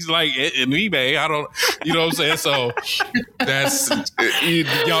said he's like anime. I don't, you know what I'm saying? So that's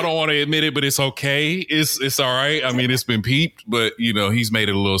y'all don't want to admit it, but it's okay. It's all right. I mean, it's been peeped, but he's made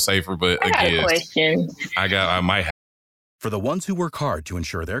it a little safer. But again, I got a question. I might have. For the ones who work hard to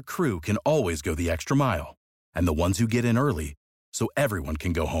ensure their crew can always go the extra mile, and the ones who get in early so everyone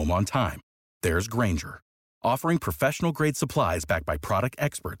can go home on time, there's Grainger, offering professional-grade supplies backed by product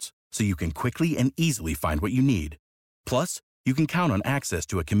experts so you can quickly and easily find what you need. Plus, you can count on access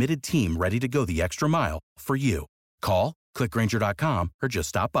to a committed team ready to go the extra mile for you. Call, click Grainger.com, or just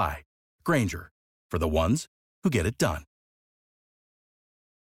stop by. Grainger, for the ones who get it done.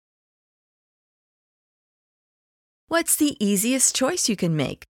 What's the easiest choice you can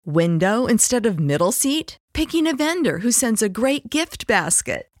make? Window instead of middle seat? Picking a vendor who sends a great gift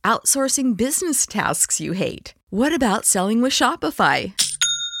basket? Outsourcing business tasks you hate? What about selling with Shopify?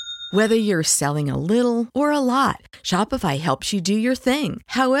 Whether you're selling a little or a lot, Shopify helps you do your thing,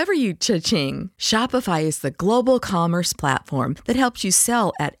 however you cha-ching. Shopify is the global commerce platform that helps you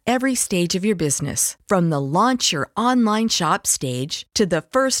sell at every stage of your business. From the launch your online shop stage to the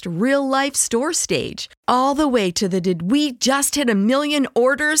first real-life store stage, all the way to the did we just hit 1 million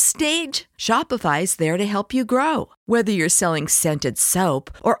orders stage. Shopify's there to help you grow. Whether you're selling scented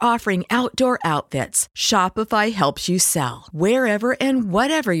soap or offering outdoor outfits, Shopify helps you sell. Wherever and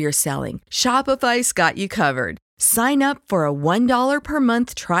whatever you're selling, Shopify's got you covered. Sign up for a $1 per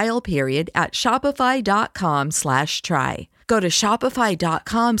month trial period at shopify.com/try. Go to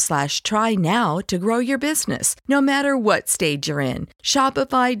shopify.com/try now to grow your business, no matter what stage you're in.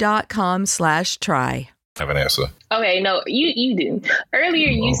 Shopify.com/try. Have an answer. Okay, no, you do. Earlier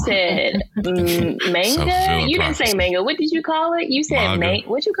you said manga. You didn't say manga. What did you call it? You said manga.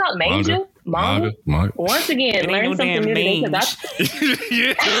 What you call it? Manga? Manga. Once again, learn something new today.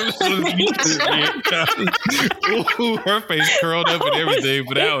 Ooh, her face curled up and everything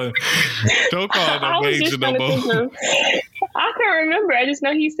for that one. Don't call it no manga no more. I can't remember. I just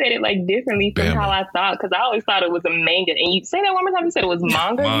know he said it like differently from how I thought, because I always thought it was a manga. And you say that one more time. You said it was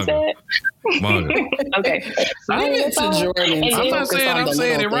manga. You said manga. Okay. I'm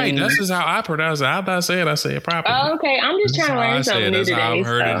saying it right. That's just how I pronounce it. I'm not saying I say it properly. Oh, okay. I'm just trying to learn something new today. That's how I've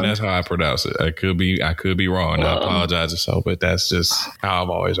heard it, and that's how I pronounce it. I could be wrong. I apologize if so, but that's just how I've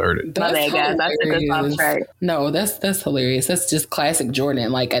always heard it. My bad, guys. I took us off track. No, that's hilarious. That's just classic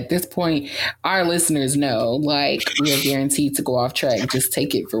Jordan. Like at this point, our listeners know, like we are guaranteed to go off track. Just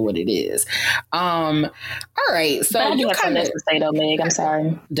take it for what it is. All right. So you kind of say though, Meg. I'm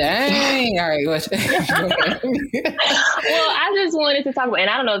sorry. Dang. All right. Go ahead. Well, I just wanted to talk about, and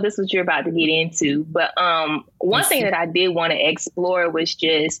I don't know if this is what you're about to get into, but one thing that I did want to explore was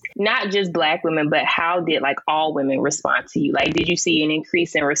just not just Black women, but how did like all women respond to you? Like, did you see an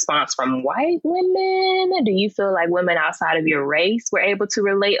increase in response from white women? Do you feel like women outside of your race were able to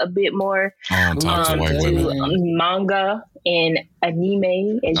relate a bit more to white women? Manga and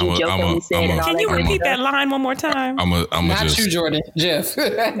anime, as you jokingly said? Can you repeat that line one more time? Not you, Jordan. Jeff.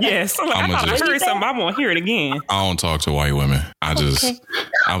 Yes. I heard something. I want to hear it again. I don't talk to white women.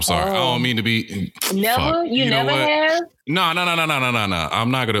 I'm sorry. I don't mean to be. Never? You never have? No.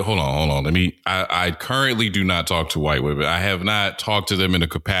 I'm not gonna hold on. I currently do not talk to white women. I have not talked to them in the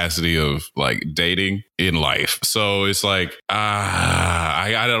capacity of like dating in life. So it's like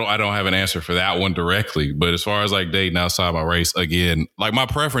I don't have an answer for that one directly. But as far as like dating outside my race, again, like my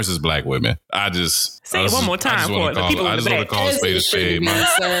preference is Black women. Say it one more time for the people in the back. I just want to call a spade a spade.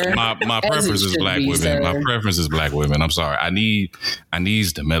 My preference is Black women. Sir. My preference is Black women. I'm sorry. I need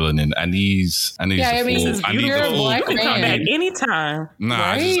the melanin. I need the full. Black man. Back anytime. Nah,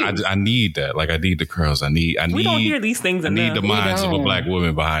 right? I need that. Like I need the curls. We don't hear these things enough. I need the minds of a Black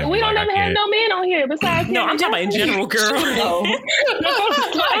woman behind me. We don't ever have no men on here besides. No, I'm talking about in general, girl.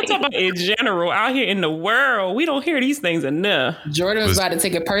 I'm talking about in general. Out here in the world, we don't hear these things enough. Jordan was about to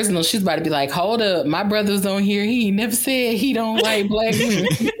take it personal. She's about to be like, hold up, my brother's on here. He never said he don't like Black women.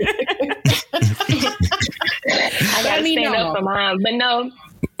 I gotta stand up for mine. But no,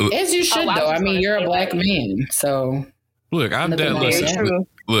 As you should, though. I mean, you're a black man, so look, I've done. Listen,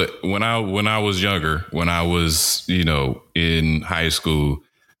 look, when I was younger, when I was, in high school,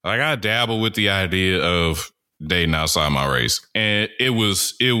 like I dabbled with the idea of dating outside my race, and it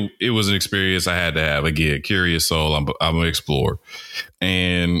was an experience I had to have. Again, curious soul. I'm an explorer,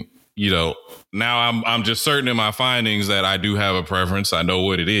 and now I'm just certain in my findings that I do have a preference. I know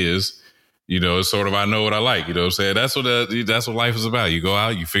what it is. It's sort of, I know what I like. You know what I'm saying? That's what life is about. You go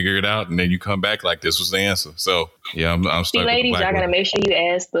out, you figure it out, and then you come back like this was the answer. So yeah, I'm stuck. See, ladies, y'all gotta make sure you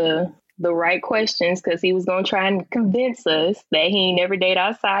ask the right questions, because he was gonna try and convince us that he ain't never date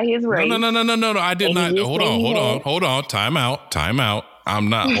outside his race. No. I did not. Hold on. Time out. I'm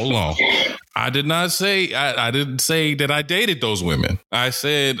not. Hold on. I did not say. I didn't say that I dated those women. I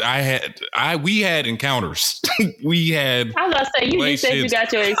said we had encounters. We had. I was gonna say, you just said you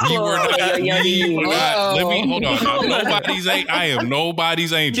got your explorer. Let me hold on. I am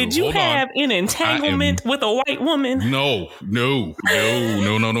nobody's angel. Did you have an entanglement with a white woman? No, ma'am.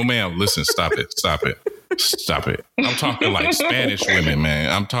 Listen, stop it. I'm talking like Spanish women,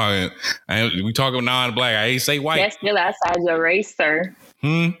 man. We talking non-black. I ain't say white. That's still outside your race, sir.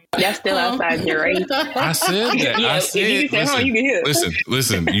 That's still outside your race. I said that. Yeah, I said,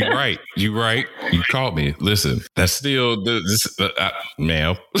 listen. You're right. You called me. Listen, that's still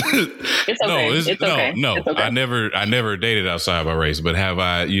ma'am. It's okay. No. It's okay. I never dated outside my race, but have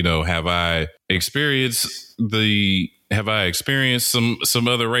I experienced some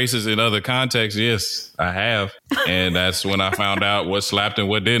other races in other contexts? Yes, I have. And that's when I found out what slapped and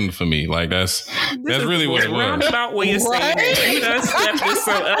what didn't for me. Like that's really what it was. Roundabout way of saying that you done slept with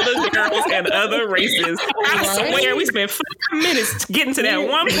some other girls and other races. I swear we spent 5 minutes getting to that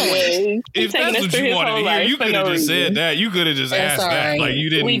one point. If that's what you wanted to hear, you could have just said that. You could have just asked that. Like you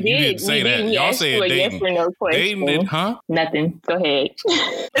didn't say that. Y'all said dating. Yes or no question. Dating, huh? Nothing. Go ahead.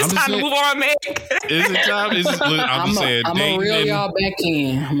 It's time to move on, man. Is it time? I'm gonna reel y'all back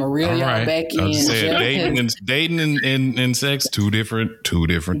in. I'm saying dating and sex, two different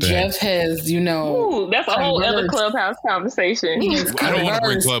things. Jeff has, Ooh, that's a whole other Clubhouse conversation. I don't want to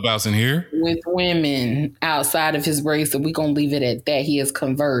bring Clubhouse in here. With women outside of his race, so we gonna leave it at that. He has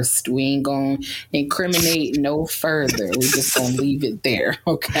conversed. We ain't gonna incriminate no further. We just gonna leave it there,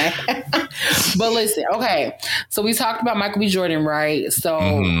 okay? But listen, okay. So we talked about Michael B. Jordan, right? So,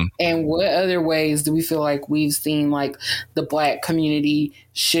 and what other ways do we feel like we've seen like the Black community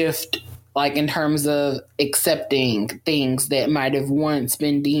shift, like in terms of accepting things that might have once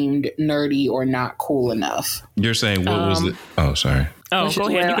been deemed nerdy or not cool enough? You're saying what was it? Oh, sorry. Oh, go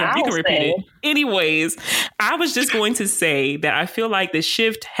ahead. You can repeat it. Anyways, I was just going to say that I feel like the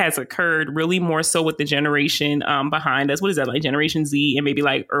shift has occurred really more so with the generation behind us. What is that, like Generation Z and maybe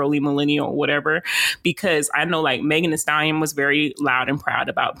like early millennial or whatever? Because I know like Megan Thee Stallion was very loud and proud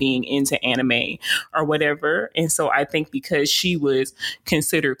about being into anime or whatever. And so I think because she was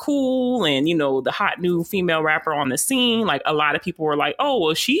considered cool and, the hot new female rapper on the scene, like a lot of people were like, oh,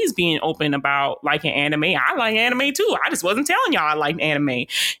 well, she's being open about liking anime. I like anime too. I just wasn't telling y'all I like anime.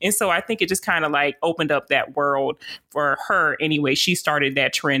 And so I think it just kind of like opened up that world for her anyway. She started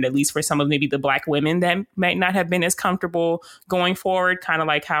that trend, at least for some of maybe the Black women that might not have been as comfortable going forward, kind of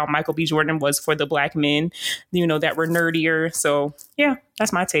like how Michael B. Jordan was for the Black men, that were nerdier. So yeah,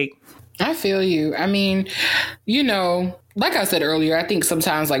 that's my take. I feel you. I mean, like I said earlier, I think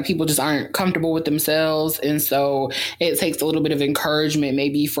sometimes like people just aren't comfortable with themselves. And so it takes a little bit of encouragement,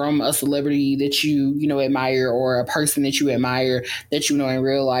 maybe from a celebrity that you admire, or a person that you admire that in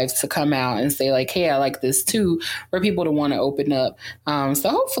real life, to come out and say like, hey, I like this too, for people to want to open up. So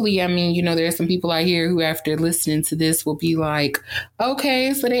hopefully, there's some people out here who after listening to this will be like,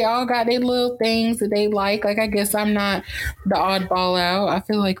 okay, so they all got their little things that they like. Like, I guess I'm not the oddball out. I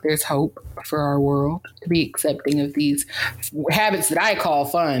feel like there's hope for our world to be accepting of these habits that I call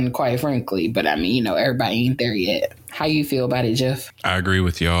fun, quite frankly. But everybody ain't there yet. How you feel about it, Jeff? I agree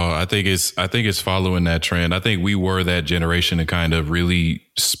with y'all. I think it's following that trend. I think we were that generation to kind of really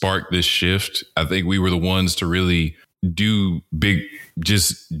spark this shift. I think we were the ones to really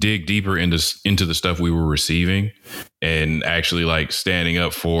just dig deeper into the stuff we were receiving, and actually like standing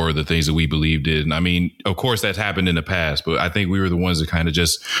up for the things that we believed in. I mean, of course that's happened in the past, but I think we were the ones that kind of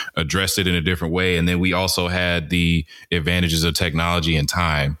just addressed it in a different way. And then we also had the advantages of technology and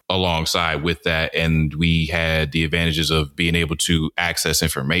time alongside with that. And we had the advantages of being able to access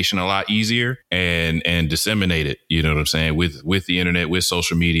information a lot easier and disseminate it. You know what I'm saying? With the internet, with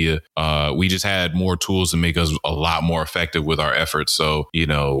social media, we just had more tools to make us a lot more effective with our efforts. So So, you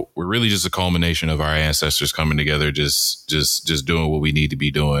know, we're really just a culmination of our ancestors coming together, just doing what we need to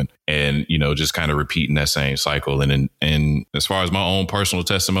be doing, and, you know, just kind of repeating that same cycle. And as far as my own personal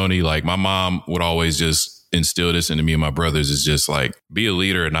testimony, like my mom would always just instill this into me and my brothers, is just like, be a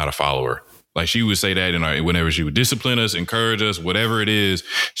leader and not a follower. Like she would say that whenever she would discipline us, encourage us, whatever it is,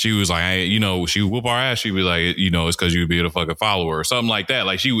 she was like, you know, she would whoop our ass. She'd be like, you know, it's because you would be a fucking follower or something like that.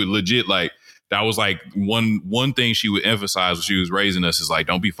 Like she would legit, like, that was like one thing she would emphasize when she was raising us, is like,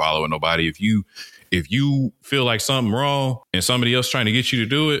 don't be following nobody. If you feel like something wrong and somebody else trying to get you to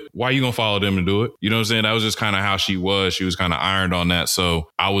do it, why are you going to follow them to do it? You know what I'm saying? That was just kind of how she was. She was kind of ironed on that. So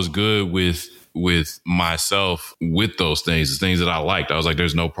I was good with myself with those things, the things that I liked. I was like,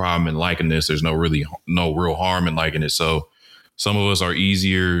 there's no problem in liking this. There's no real harm in liking it. So some of us are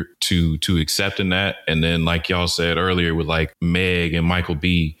easier to accept in that. And then like y'all said earlier with like Meg and Michael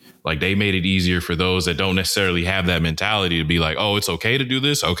B, like they made it easier for those that don't necessarily have that mentality to be like, oh, it's okay to do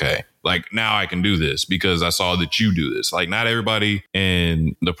this. Okay. Like now I can do this because I saw that you do this. Like not everybody.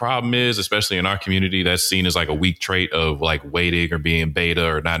 And the problem is, especially in our community, that's seen as like a weak trait of like waiting or being beta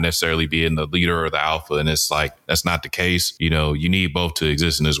or not necessarily being the leader or the alpha. And it's like, that's not the case. You know, you need both to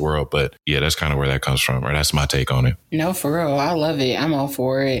exist in this world. But yeah, that's kind of where that comes from. Or that's my take on it. No, for real. I love it. I'm all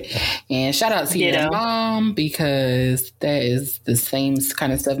for it. And shout out to your mom, because that is the same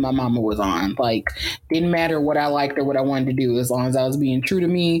kind of stuff my mama was on. Like, didn't matter what I liked or what I wanted to do, as long as I was being true to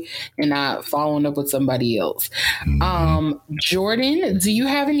me and not following up with somebody else. Jordan, do you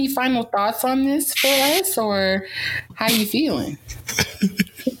have any final thoughts on this for us, or how you feeling?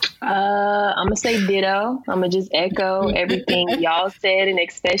 I'm gonna say ditto. I'm gonna just echo everything y'all said, and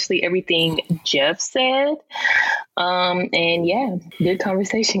especially everything Jeff said. And yeah, good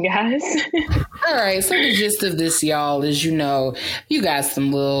conversation, guys. All right. So the gist of this, y'all, is, you know, you got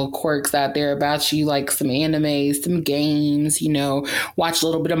some little quirks out there about you, like some anime, some games, you know, watch a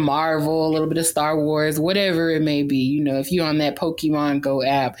little bit of Marvel, a little bit of Star Wars, whatever it may be. You know, if you're on that Pokemon Go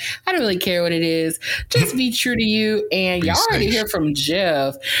app, I don't really care what it is. Just be true to you. And y'all already hear from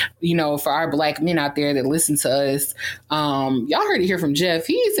Jeff, you know, for our Black men out there that listen to us. Y'all heard it here from Jeff.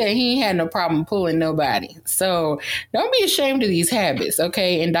 He said he ain't had no problem pulling nobody. So don't be ashamed of these habits,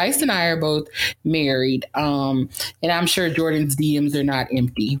 okay? And Dice and I are both married, and I'm sure Jordan's DMs are not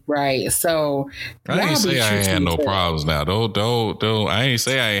empty, right? So I ain't say I ain't had no problems. Now, don't. I ain't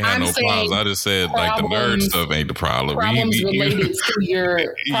say I ain't had no problems. I just said like the nerd stuff ain't the problem. Problems related to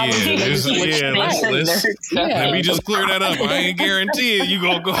your let me just clear that up. I ain't guaranteeing you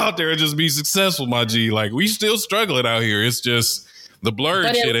gonna go out there and just be successful, my G. Like we still struggling out here. It's just the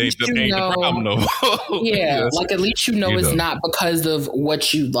blurred shit ain't the problem no more. Yeah, like at least you know it's not because of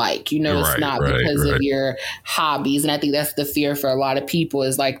what you like. You know, it's not because of your hobbies. And I think that's the fear for a lot of people,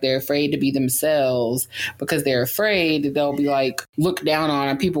 is like they're afraid to be themselves because they're afraid that they'll be like looked down on,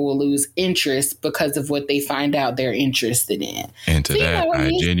 and people will lose interest because of what they find out they're interested in. And to that, I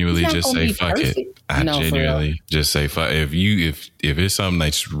genuinely just say fuck it. I genuinely just say fuck. If it's something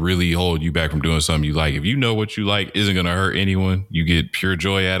that's really holding you back from doing something you like, if you know what you like isn't going to hurt anyone, you get pure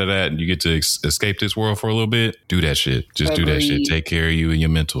joy out of that, and you get to escape this world for a little bit, do that shit. Just do that shit. Take care of you and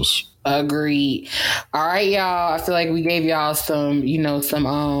your mentals. Agreed. All right, y'all. I feel like we gave y'all some, you know, some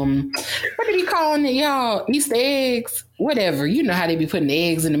what are you calling it, y'all? Easter eggs. Whatever. You know how they be putting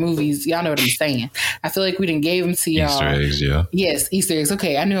the eggs in the movies. Y'all know what I'm saying. I feel like we done gave them to y'all. Easter eggs, yeah. Yes, Easter eggs.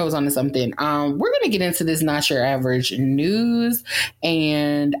 Okay, I knew I was onto something. We're going to get into this Not Your Average news,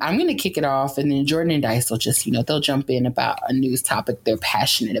 and I'm going to kick it off, and then Jordan and Dice will just, you know, they'll jump in about a news topic they're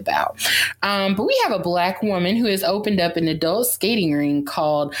passionate about. But we have a Black woman who has opened up an adult skating rink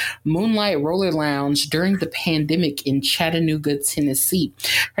called Moonlight Roller Lounge during the pandemic in Chattanooga, Tennessee.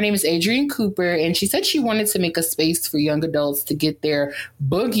 Her name is Adrienne Cooper, and she said she wanted to make a space for young adults to get their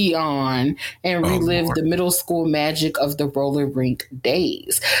boogie on and relive the middle school magic of the roller rink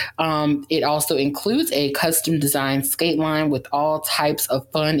days. It also includes a custom designed skate line with all types of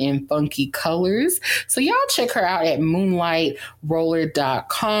fun and funky colors. So y'all check her out at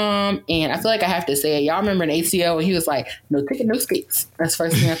moonlightroller.com. And I feel like I have to say it. Y'all remember in ATL when he was like, no ticket, no skates. That's the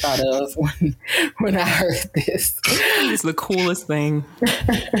first thing I thought of when I heard this. It's the coolest thing.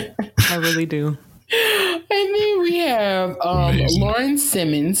 I really do. And then we have Lauren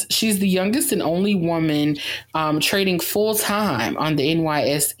Simmons. She's the youngest and only woman trading full time on the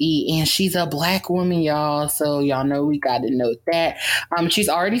NYSE, and she's a Black woman, y'all. So y'all know we got to note that. She's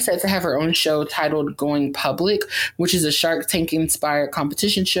already set to have her own show titled Going Public, which is a Shark Tank inspired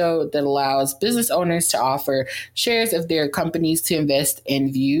competition show that allows business owners to offer shares of their companies to investors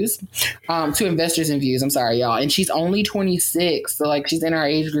in views. I'm sorry, y'all. And she's only 26, so like she's in our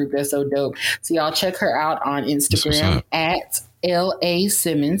age group. That's so dope. So y'all check her out on Instagram at L.A.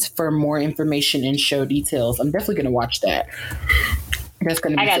 Simmons for more information and show details. I'm definitely going to watch that. That's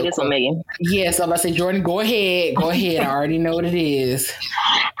going to be I got so this cool. one, Megan. Yes, I'm about to say, Jordan, go ahead. Go ahead. I already know what it is.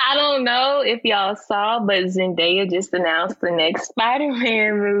 I don't know if y'all saw, but Zendaya just announced the next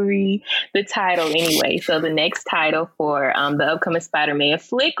Spider-Man movie, the title anyway. So the next title for the upcoming Spider-Man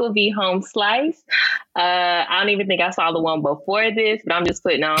flick will be Home Slice. I don't even think I saw the one before this, but I'm just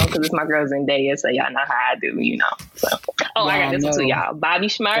putting on because it's my girl Zendaya, so y'all know how I do, you know. So, I got this one too, y'all. Bobby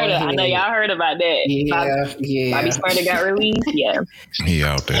Shmurda. I know y'all heard about that. Yeah. Bobby Shmurda got released. Yeah. He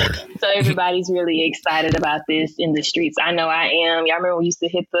out there. So everybody's really excited about this in the streets. I know I am. Y'all remember we used to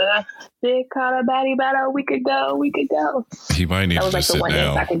hit the big call a baddie about a week ago. He might need to just sit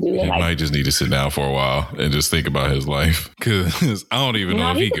down. He might just need to sit down for a while and just think about his life. Because I don't even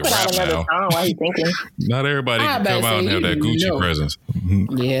know if he can rap now. Why you thinking? Not everybody can come out and have that Gucci presence.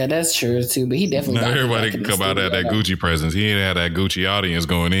 Yeah, that's true too. But he definitely. Not everybody can come out and have that Gucci presence. He ain't had that Gucci audience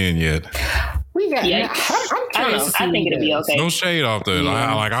going in yet. We got. Yeah, I think it'll be okay. No shade off the.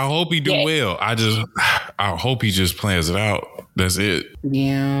 Yeah. I hope he do well. I hope he just plans it out. That's it.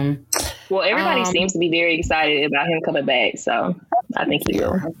 Yeah. Well, everybody seems to be very excited about him coming back, so I think he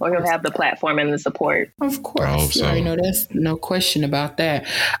will. Or he'll have the platform and the support. Of course. I hope so. You already know that's no question about that.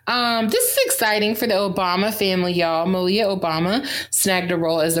 This is exciting for the Obama family, y'all. Malia Obama snagged a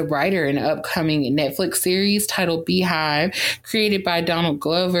role as a writer in an upcoming Netflix series titled Beehive, created by Donald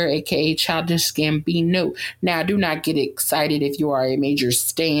Glover, aka Childish Gambino. Now, do not get excited if you are a major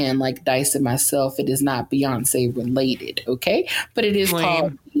stan like Dice and myself. It is not Beyonce related, okay? But it is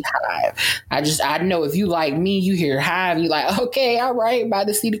called Beehive. I know if you like me, you hear Hive, you like, okay, all right, about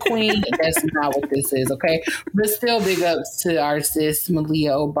to see the queen. That's not what this is, okay? But still big ups to our sis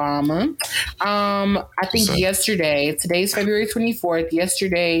Malia Obama. I think today's February 24th,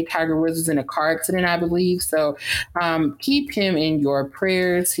 yesterday Tiger Woods was in a car accident, I believe. So keep him in your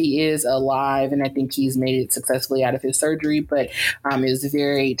prayers. He is alive and I think he's made it successfully out of his surgery, but it was a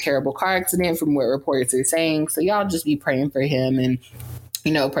very terrible car accident from what reports are saying. So y'all just be praying for him and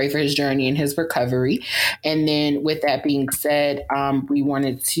pray for his journey and his recovery. And then with that being said, we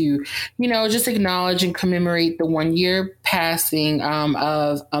wanted to, just acknowledge and commemorate the 1 year passing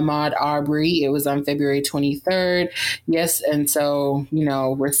of Ahmaud Arbery. It was on February 23rd. Yes. And so,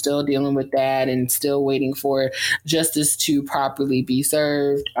 we're still dealing with that and still waiting for justice to properly be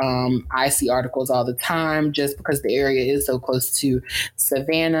served. I see articles all the time just because the area is so close to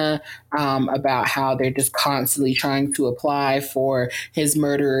Savannah about how they're just constantly trying to apply for his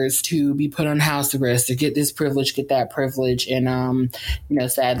murderers to be put on house arrest or get this privilege, get that privilege. And,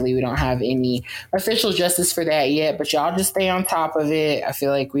 sadly, we don't have any official justice for that yet, but y'all just stay on top of it. I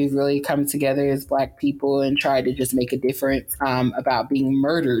feel like we've really come together as Black people and tried to just make a difference about being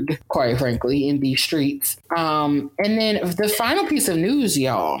murdered, quite frankly, in these streets. And then the final piece of news,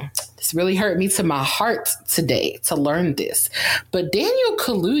 y'all. This really hurt me to my heart today to learn this. But Daniel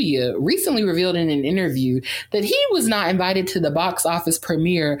Kaluuya recently revealed in an interview that he was not invited to the box office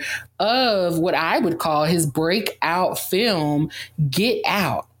premiere of what I would call his breakout film, Get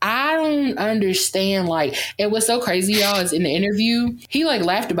Out. I don't understand. It was so crazy, y'all. Is in the interview, he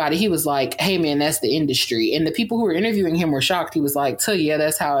laughed about it. He was like, hey, man, that's the industry. And the people who were interviewing him were shocked. He was like, yeah,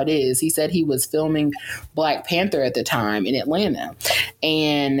 that's how it is. He said he was filming Black Panther at the time in Atlanta.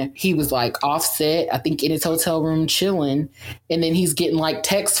 And he was offset, I think, in his hotel room chilling. And then he's getting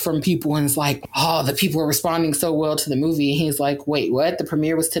texts from people and it's the people are responding so well to the movie. And he's like, wait, what? The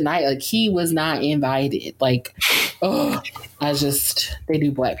premiere was tonight? He was not invited. They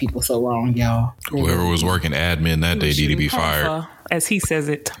do Black people so wrong, y'all. Whoever was working admin that day need to be fired. As he says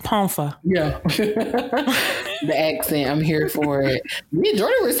it, Ponfa. Yeah. The accent, I'm here for it. Me and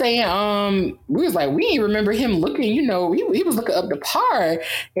Jordan were saying, we was we didn't remember him looking, he was looking up to par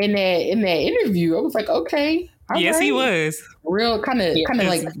in that interview. I was like, okay. Yes, right. He was. Real kind of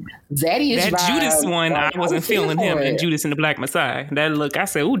Zaddy-ish that vibe. Judas one, I wasn't feeling him in Judas and the Black Messiah. That look, I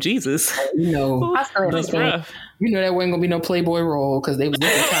said, oh, Jesus. That's rough. That wasn't gonna be no Playboy role because they was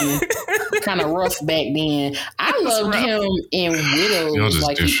looking kind of rough back then. I loved him in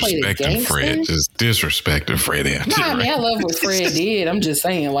Widows. He played a gangster. Fred, just disrespecting Fred. I love what Fred did. I'm just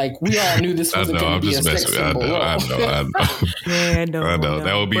saying, we all knew this wasn't going to be a sex symbol. I know. Yeah, I know.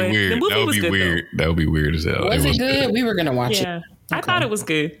 That would be weird. That would be weird. That would be weird as hell. Was it good? We were gonna watch it. Okay. I thought it was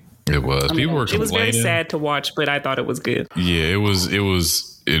good. It was. People were complaining. It was very sad to watch, but I thought it was good. Yeah, it was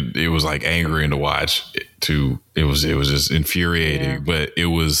angering to watch. It was just infuriating, but it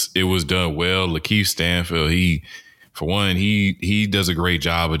was done well. Lakeith Stanfield, he for one, he does a great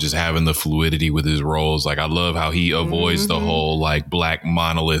job of just having the fluidity with his roles. Like, I love how he avoids the whole like black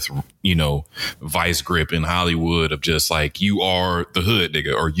monolith, you know, vice grip in Hollywood of just like, you are the hood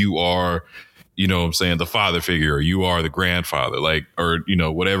nigga, or you are, you know what I'm saying, the father figure, or you are the grandfather, like, or, you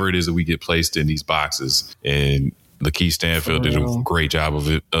know, whatever it is that we get placed in these boxes. And Lakeith Stanfield did a great job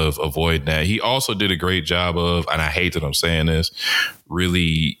of avoiding that. He also did a great job of, and I hate that I'm saying this,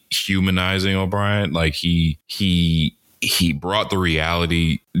 really humanizing O'Brien. Like he brought the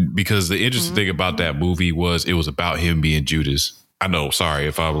reality, because the interesting thing about that movie was it was about him being Judas. I know, sorry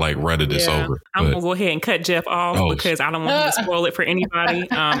if I'm like running this over. I'm going to go ahead and cut Jeff off because I don't want him to spoil it for anybody.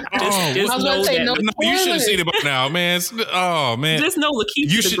 Just know that. You should have seen it by now, man. Oh, man. Just know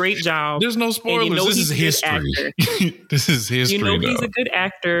Lakeith did a great job. There's no spoilers. You know, this is history. This is history. You know, he's a good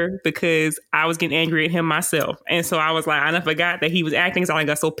actor because I was getting angry at him myself. And so I was like, I forgot that he was acting. So I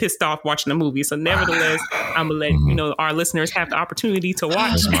got so pissed off watching the movie. So nevertheless, I'm going to let you know, our listeners have the opportunity to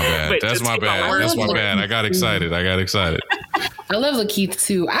watch. That's my bad. That's my bad. I got excited. I love Lakeith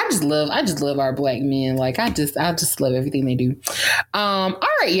too. I just love our black men. Like I just love everything they do. All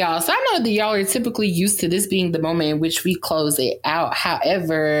right, y'all. So I know that y'all are typically used to this being the moment in which we close it out.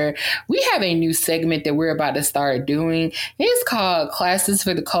 However, we have a new segment that we're about to start doing. It's called Classes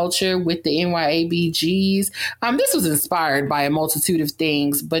for the Culture with the NYABGs. This was inspired by a multitude of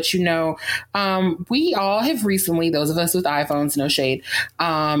things, but you know, we all have recently, those of us with iPhones, no shade,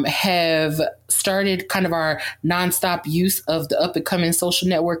 have started kind of our nonstop use of the up and coming social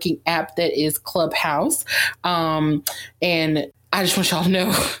networking app that is Clubhouse. And I just want y'all to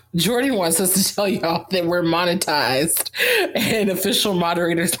know, Jordan wants us to tell y'all that we're monetized and official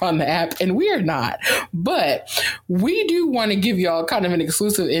moderators on the app, and we are not. But we do want to give y'all kind of an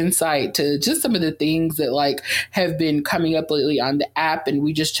exclusive insight to just some of the things that like have been coming up lately on the app. And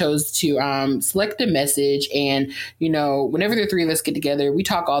we just chose to select a message. And, you know, whenever the three of us get together, we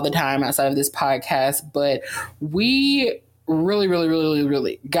talk all the time outside of this podcast, but we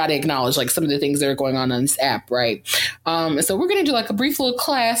really got to acknowledge like some of the things that are going on this app, right? So we're going to do like a brief little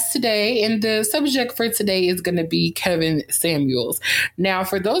class today, and the subject for today is going to be Kevin Samuels. Now,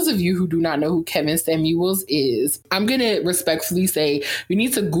 for those of you who do not know who Kevin Samuels is, I'm going to respectfully say you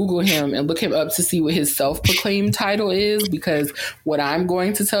need to Google him and look him up to see what his self-proclaimed title is, because what I'm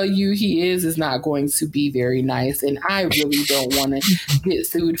going to tell you he is not going to be very nice, and I really don't want to get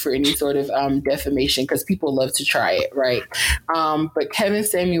sued for any sort of defamation, because people love to try it, right? But Kevin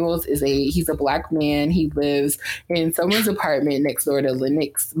Samuels he's a black man. He lives in someone's apartment next door to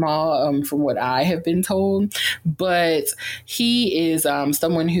Lenox Mall, from what I have been told. But he is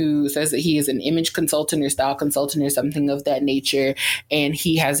someone who says that he is an image consultant or style consultant or something of that nature. And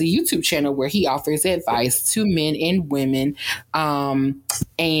he has a YouTube channel where he offers advice to men and women,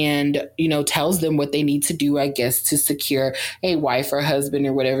 and, you know, tells them what they need to do, I guess, to secure a wife or husband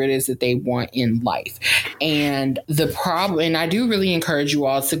or whatever it is that they want in life. And the problem, and I do really encourage you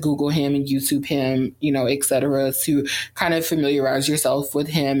all to Google him and YouTube him, you know, etc., to kind of familiarize yourself with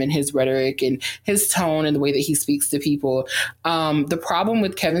him and his rhetoric and his tone and the way that he speaks to people. The problem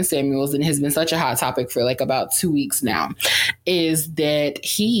with Kevin Samuels, and has been such a hot topic for like about 2 weeks now, is that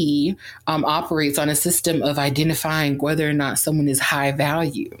he operates on a system of identifying whether or not someone is high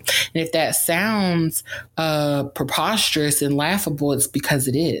value. And if that sounds preposterous and laughable, it's because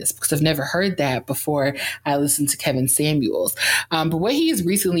it is, because I've never heard that before I listened to Kevin Samuels. But what he has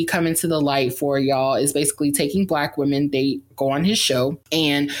recently come into the light for, y'all, is basically taking black women. They go on his show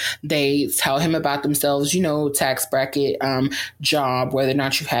and they tell him about themselves, you know, tax bracket, job, whether or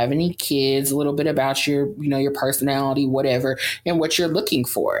not you have any kids, a little bit about your, you know, your personality, whatever, and what you're looking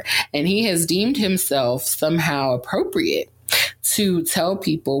for. And he has deemed himself somehow appropriate to tell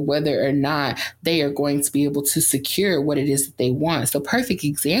people whether or not they are going to be able to secure what it is that they want. So perfect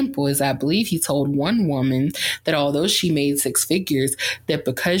example is, I believe he told one woman that although she made 6 figures, that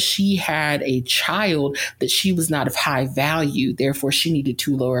because she had a child, that she was not of high value. Therefore, she needed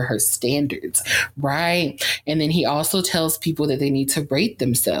to lower her standards, right? And then he also tells people that they need to rate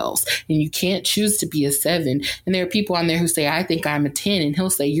themselves, and you can't choose to be a 7. And there are people on there who say, I think I'm a 10, and he'll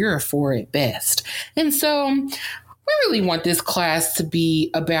say, you're a 4 at best. And so we really want this class to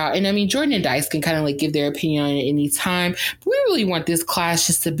be about, and I mean, Jordan and Dice can kind of like give their opinion on it any time, but we really want this class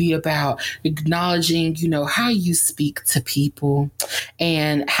just to be about acknowledging, you know, how you speak to people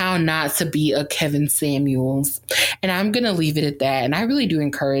and how not to be a Kevin Samuels. And I'm going to leave it at that. And I really do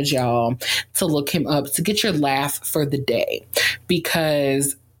encourage y'all to look him up to get your laugh for the day,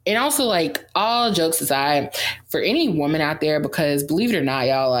 because, and also, like, all jokes aside, for any woman out there, because believe it or not,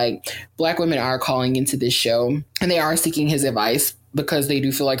 y'all, like, black women are calling into this show and they are seeking his advice because they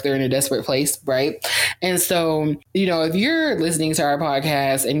do feel like they're in a desperate place, right? And so, you know, if you're listening to our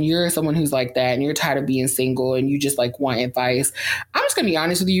podcast and you're someone who's like that and you're tired of being single and you just like want advice, I'm just going to be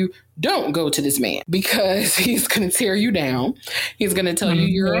honest with you. Don't go to this man because he's going to tear you down. He's going to tell you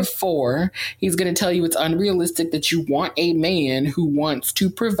you're a 4. He's going to tell you it's unrealistic that you want a man who wants to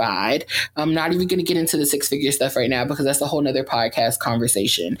provide. I'm not even going to get into the 6-figure stuff right now because that's a whole nother podcast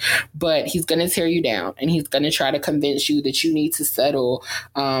conversation. But he's going to tear you down and he's going to try to convince you that you need to settle,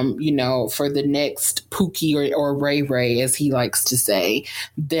 you know, for the next Pookie or Ray Ray, as he likes to say,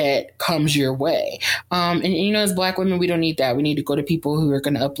 that comes your way. And, you know, as Black women, we don't need that. We need to go to people who are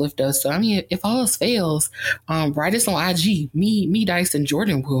going to uplift us. So, I mean, if all else fails, write us on IG. Me, Dice, and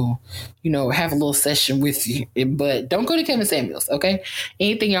Jordan will, you know, have a little session with you. But don't go to Kevin Samuels, okay?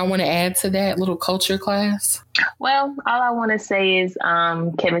 Anything y'all want to add to that little culture class? Well, all I want to say is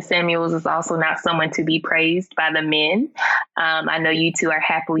Kevin Samuels is also not someone to be praised by the men. I know you two are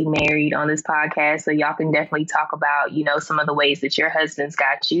happily married on this podcast, so y'all can definitely talk about, you know, some of the ways that your husband's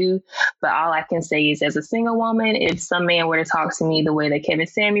got you. But all I can say is, as a single woman, if some man were to talk to me the way that Kevin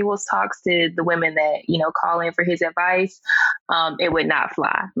Samuels talks to the women that, you know, call in for his advice, it would not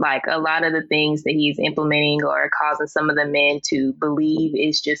fly. Like, a lot of the things that he's implementing or causing some of the men to believe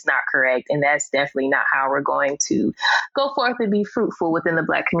is just not correct. And that's definitely not how we're going to go forth and be fruitful within the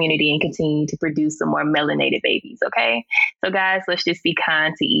Black community and continue to produce some more melanated babies. Okay. So guys, let's just be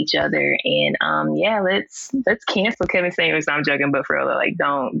kind to each other. And let's cancel Kevin Samuels. I'm joking, but for real, like,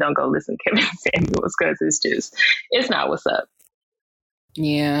 don't go listen to Kevin Samuels because it's not what's up.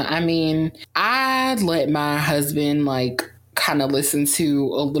 Yeah, I mean, I'd let my husband like kind of listen to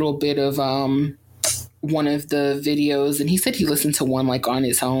a little bit of one of the videos, and he said he listened to one like on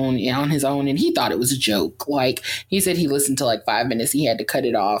his own, and he thought it was a joke. Like, he said he listened to like 5 minutes, he had to cut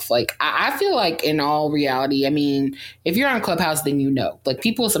it off. Like, I feel like in all reality, I mean, if you're on Clubhouse, then you know, like,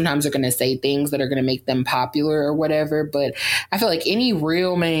 people sometimes are going to say things that are going to make them popular or whatever, but I feel like any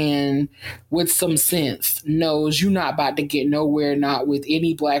real man with some sense knows you're not about to get nowhere, not with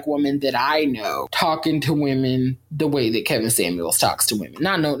any Black woman that I know, talking to women the way that Kevin Samuels talks to women.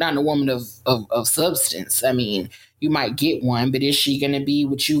 Not a woman of substance. I mean, you might get one, but is she going to be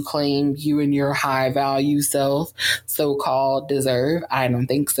what you claim you and your high value self so-called deserve? I don't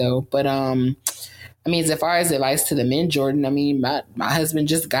think so. But I mean, as far as advice to the men, Jordan, I mean, my husband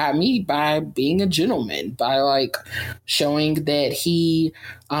just got me by being a gentleman, by like showing that he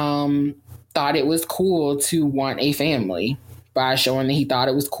thought it was cool to want a family, by showing that he thought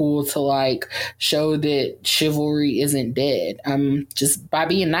it was cool to like show that chivalry isn't dead. Just by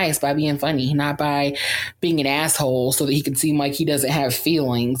being nice, by being funny, not by being an asshole so that he can seem like he doesn't have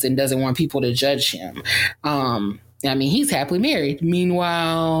feelings and doesn't want people to judge him. I mean, he's happily married.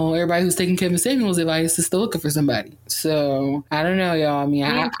 Meanwhile, everybody who's taking Kevin Samuels' advice is still looking for somebody. So I don't know, y'all. I mean,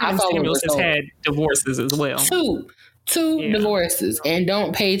 I Samuels has had divorces as well. Two divorces, and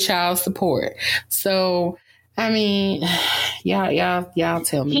don't pay child support. So, I mean, y'all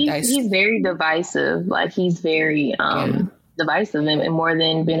tell me. He's very divisive. Like, he's very divisive and more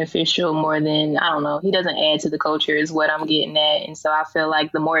than beneficial, more than, I don't know, he doesn't add to the culture is what I'm getting at. And so I feel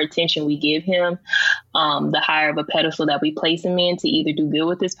like the more attention we give him, the higher of a pedestal that we place him in to either do good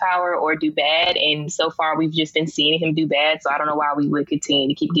with his power or do bad. And so far we've just been seeing him do bad. So I don't know why we would continue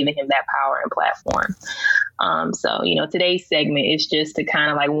to keep giving him that power and platform. So, you know, today's segment is just to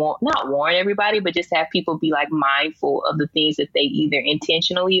kind of like not warn everybody, but just have people be like mindful of the things that they either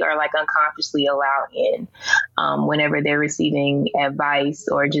intentionally or like unconsciously allow in whenever they're receiving advice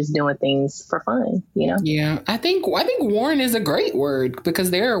or just doing things for fun, you know? Yeah, I think warn is a great word,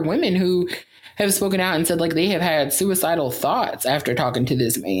 because there are women who have spoken out and said like they have had suicidal thoughts after talking to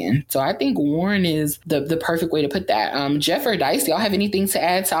this man. So I think warn is the perfect way to put that. Jeff or Dice, y'all have anything to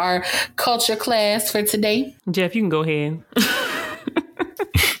add to our culture class for today? Jeff, you can go ahead.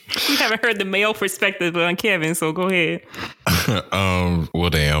 We haven't heard the male perspective on Kevin, so go ahead. Well,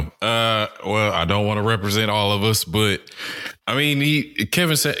 damn. Well, I don't want to represent all of us, but I mean,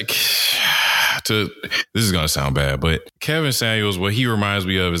 Kevin said... this is going to sound bad, but Kevin Samuels, what he reminds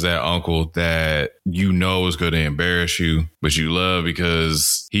me of is that uncle that you know is going to embarrass you, but you love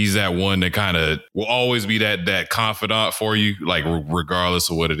because he's that one that kind of will always be that confidant for you, like regardless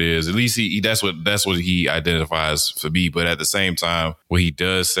of what it is. At least that's what he identifies for me. But at the same time, what he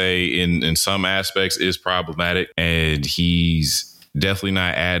does say in some aspects is problematic, and he's definitely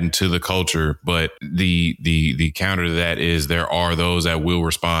not adding to the culture. But the counter to that is there are those that will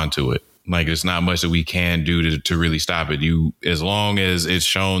respond to it. Like, it's not much that we can do to really stop it. As long as it's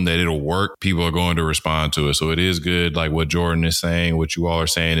shown that it'll work, people are going to respond to it. So it is good. Like what Jordan is saying, what you all are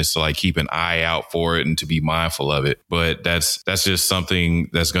saying is to like keep an eye out for it and to be mindful of it. But that's just something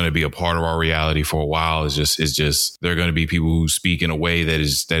that's going to be a part of our reality for a while. It's just there are going to be people who speak in a way that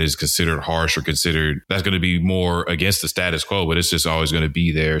is considered harsh or considered that's going to be more against the status quo, but it's just always going to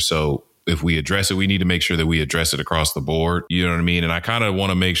be there. So if we address it, we need to make sure that we address it across the board. You know what I mean? And I kind of want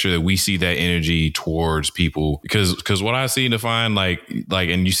to make sure that we see that energy towards people because what I seem to find like,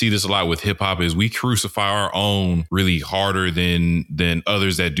 and you see this a lot with hip hop is we crucify our own really harder than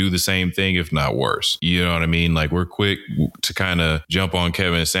others that do the same thing, if not worse. You know what I mean? Like we're quick to kind of jump on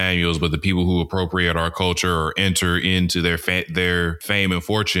Kevin Samuels, but the people who appropriate our culture or enter into their fame and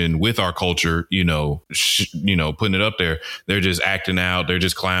fortune with our culture, putting it up there, they're just acting out. They're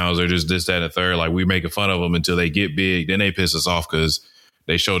just clowns. They're just this, that, and the third. Like we making fun of them until they get big. Then they piss us off because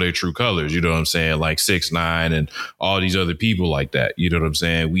they show their true colors. You know what I'm saying? Like 6ix9ine and all these other people like that. You know what I'm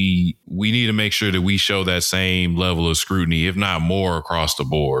saying? We need to make sure that we show that same level of scrutiny, if not more, across the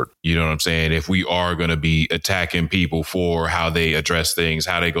board. You know what I'm saying? If we are going to be attacking people for how they address things,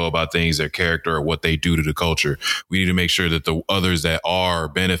 how they go about things, their character, or what they do to the culture, we need to make sure that the others that are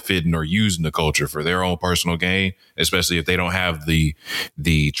benefiting or using the culture for their own personal gain, especially if they don't have the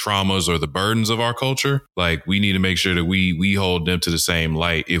traumas or the burdens of our culture, like we need to make sure that we hold them to the same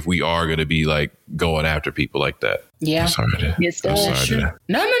light if we are going to be like going after people like that. Yeah.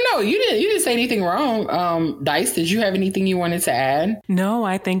 No. You didn't say anything wrong. Dice, did you have anything you wanted to add? No,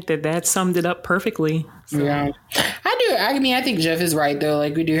 I think that summed it up perfectly. So. Yeah, I do. I think Jeff is right though.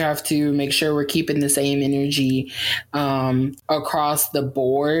 Like we do have to make sure we're keeping the same energy across the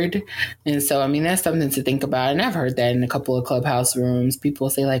board. And so, I mean, that's something to think about. And I've heard that in a couple of Clubhouse rooms. People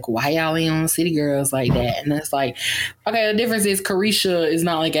say like, why y'all ain't on City Girls like that? And it's like, okay, the difference is Carisha is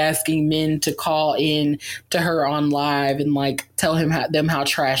not like asking men to call in to her on live and like tell them how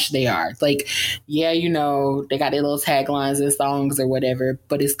trash they are. Like, yeah, they got their little taglines and songs or whatever,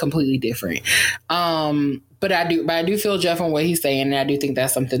 but it's completely different. But I do feel Jeff on what he's saying, and I do think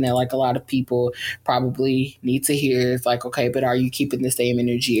that's something that like a lot of people probably need to hear. It's like, okay, but are you keeping the same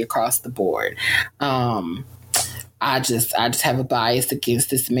energy across the board? I just have a bias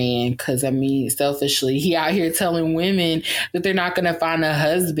against this man because, I mean, selfishly, he out here telling women that they're not going to find a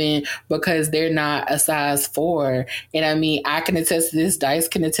husband because they're not a size 4. And I mean, I can attest to this. Dice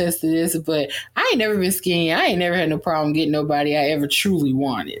can attest to this, but I ain't never been skinny. I ain't never had no problem getting nobody I ever truly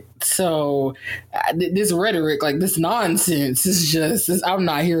wanted. So this rhetoric, like this nonsense, is just, I'm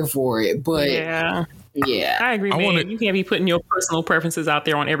not here for it. But yeah, I agree, man. You can't be putting your personal preferences out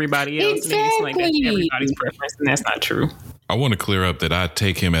there on everybody else. Exactly. And like that's everybody's preference, and that's not true. I want to clear up that I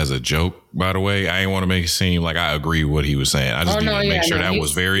take him as a joke, by the way. I didn't want to make it seem like I agree with what he was saying. I just need to make sure that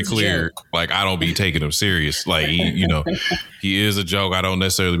was very clear. Like, I don't be taking him serious. Like, he is a joke. I don't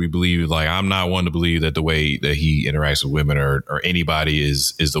necessarily believe, like, I'm not one to believe that the way that he interacts with women or anybody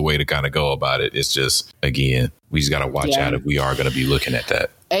is the way to kind of go about it. It's just, again, we just got to watch out if we are going to be looking at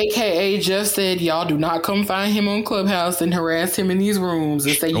that. AKA just said, y'all do not come find him on Clubhouse and harass him in these rooms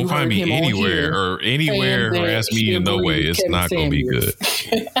and say don't you find heard me him anywhere or anywhere. Harass me in no way. It's not going to be good.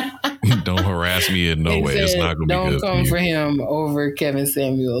 Don't harass me in no way. It's not going to be good. Don't come for him over Kevin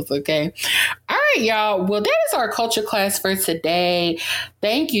Samuels. Okay. All right, y'all. Well, that is our culture class for today.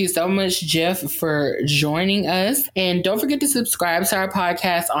 Thank you so much, Jeff, for joining us. And don't forget to subscribe to our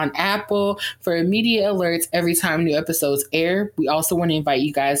podcast on Apple for immediate alerts every time new episodes air. We also want to invite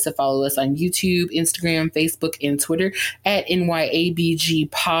you guys to follow us on YouTube, Instagram, Facebook, and Twitter at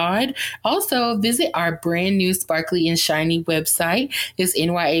NYABG Pod. Also, visit our brand new sparkly and shiny website. It's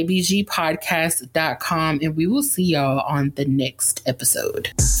NYABGpodcast.com. And we will see y'all on the next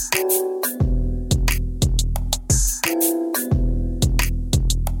episode.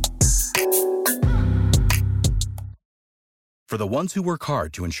 For the ones who work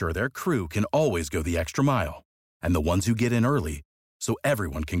hard to ensure their crew can always go the extra mile, and the ones who get in early so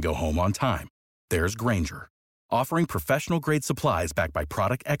everyone can go home on time, there's Grainger, offering professional-grade supplies backed by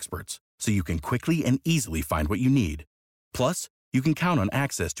product experts so you can quickly and easily find what you need. Plus, you can count on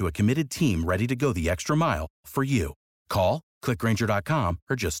access to a committed team ready to go the extra mile for you. Call, click Grainger.com,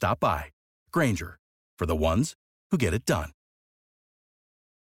 or just stop by. Grainger, for the ones who get it done.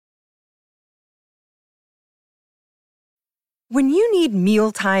 When you need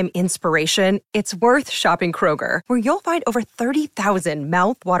mealtime inspiration, it's worth shopping Kroger, where you'll find over 30,000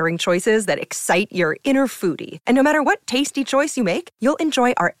 mouth-watering choices that excite your inner foodie. And no matter what tasty choice you make, you'll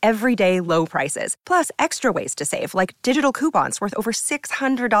enjoy our everyday low prices, plus extra ways to save, like digital coupons worth over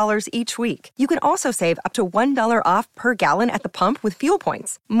 $600 each week. You can also save up to $1 off per gallon at the pump with fuel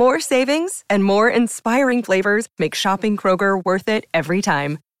points. More savings and more inspiring flavors make shopping Kroger worth it every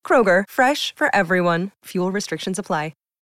time. Kroger, fresh for everyone. Fuel restrictions apply.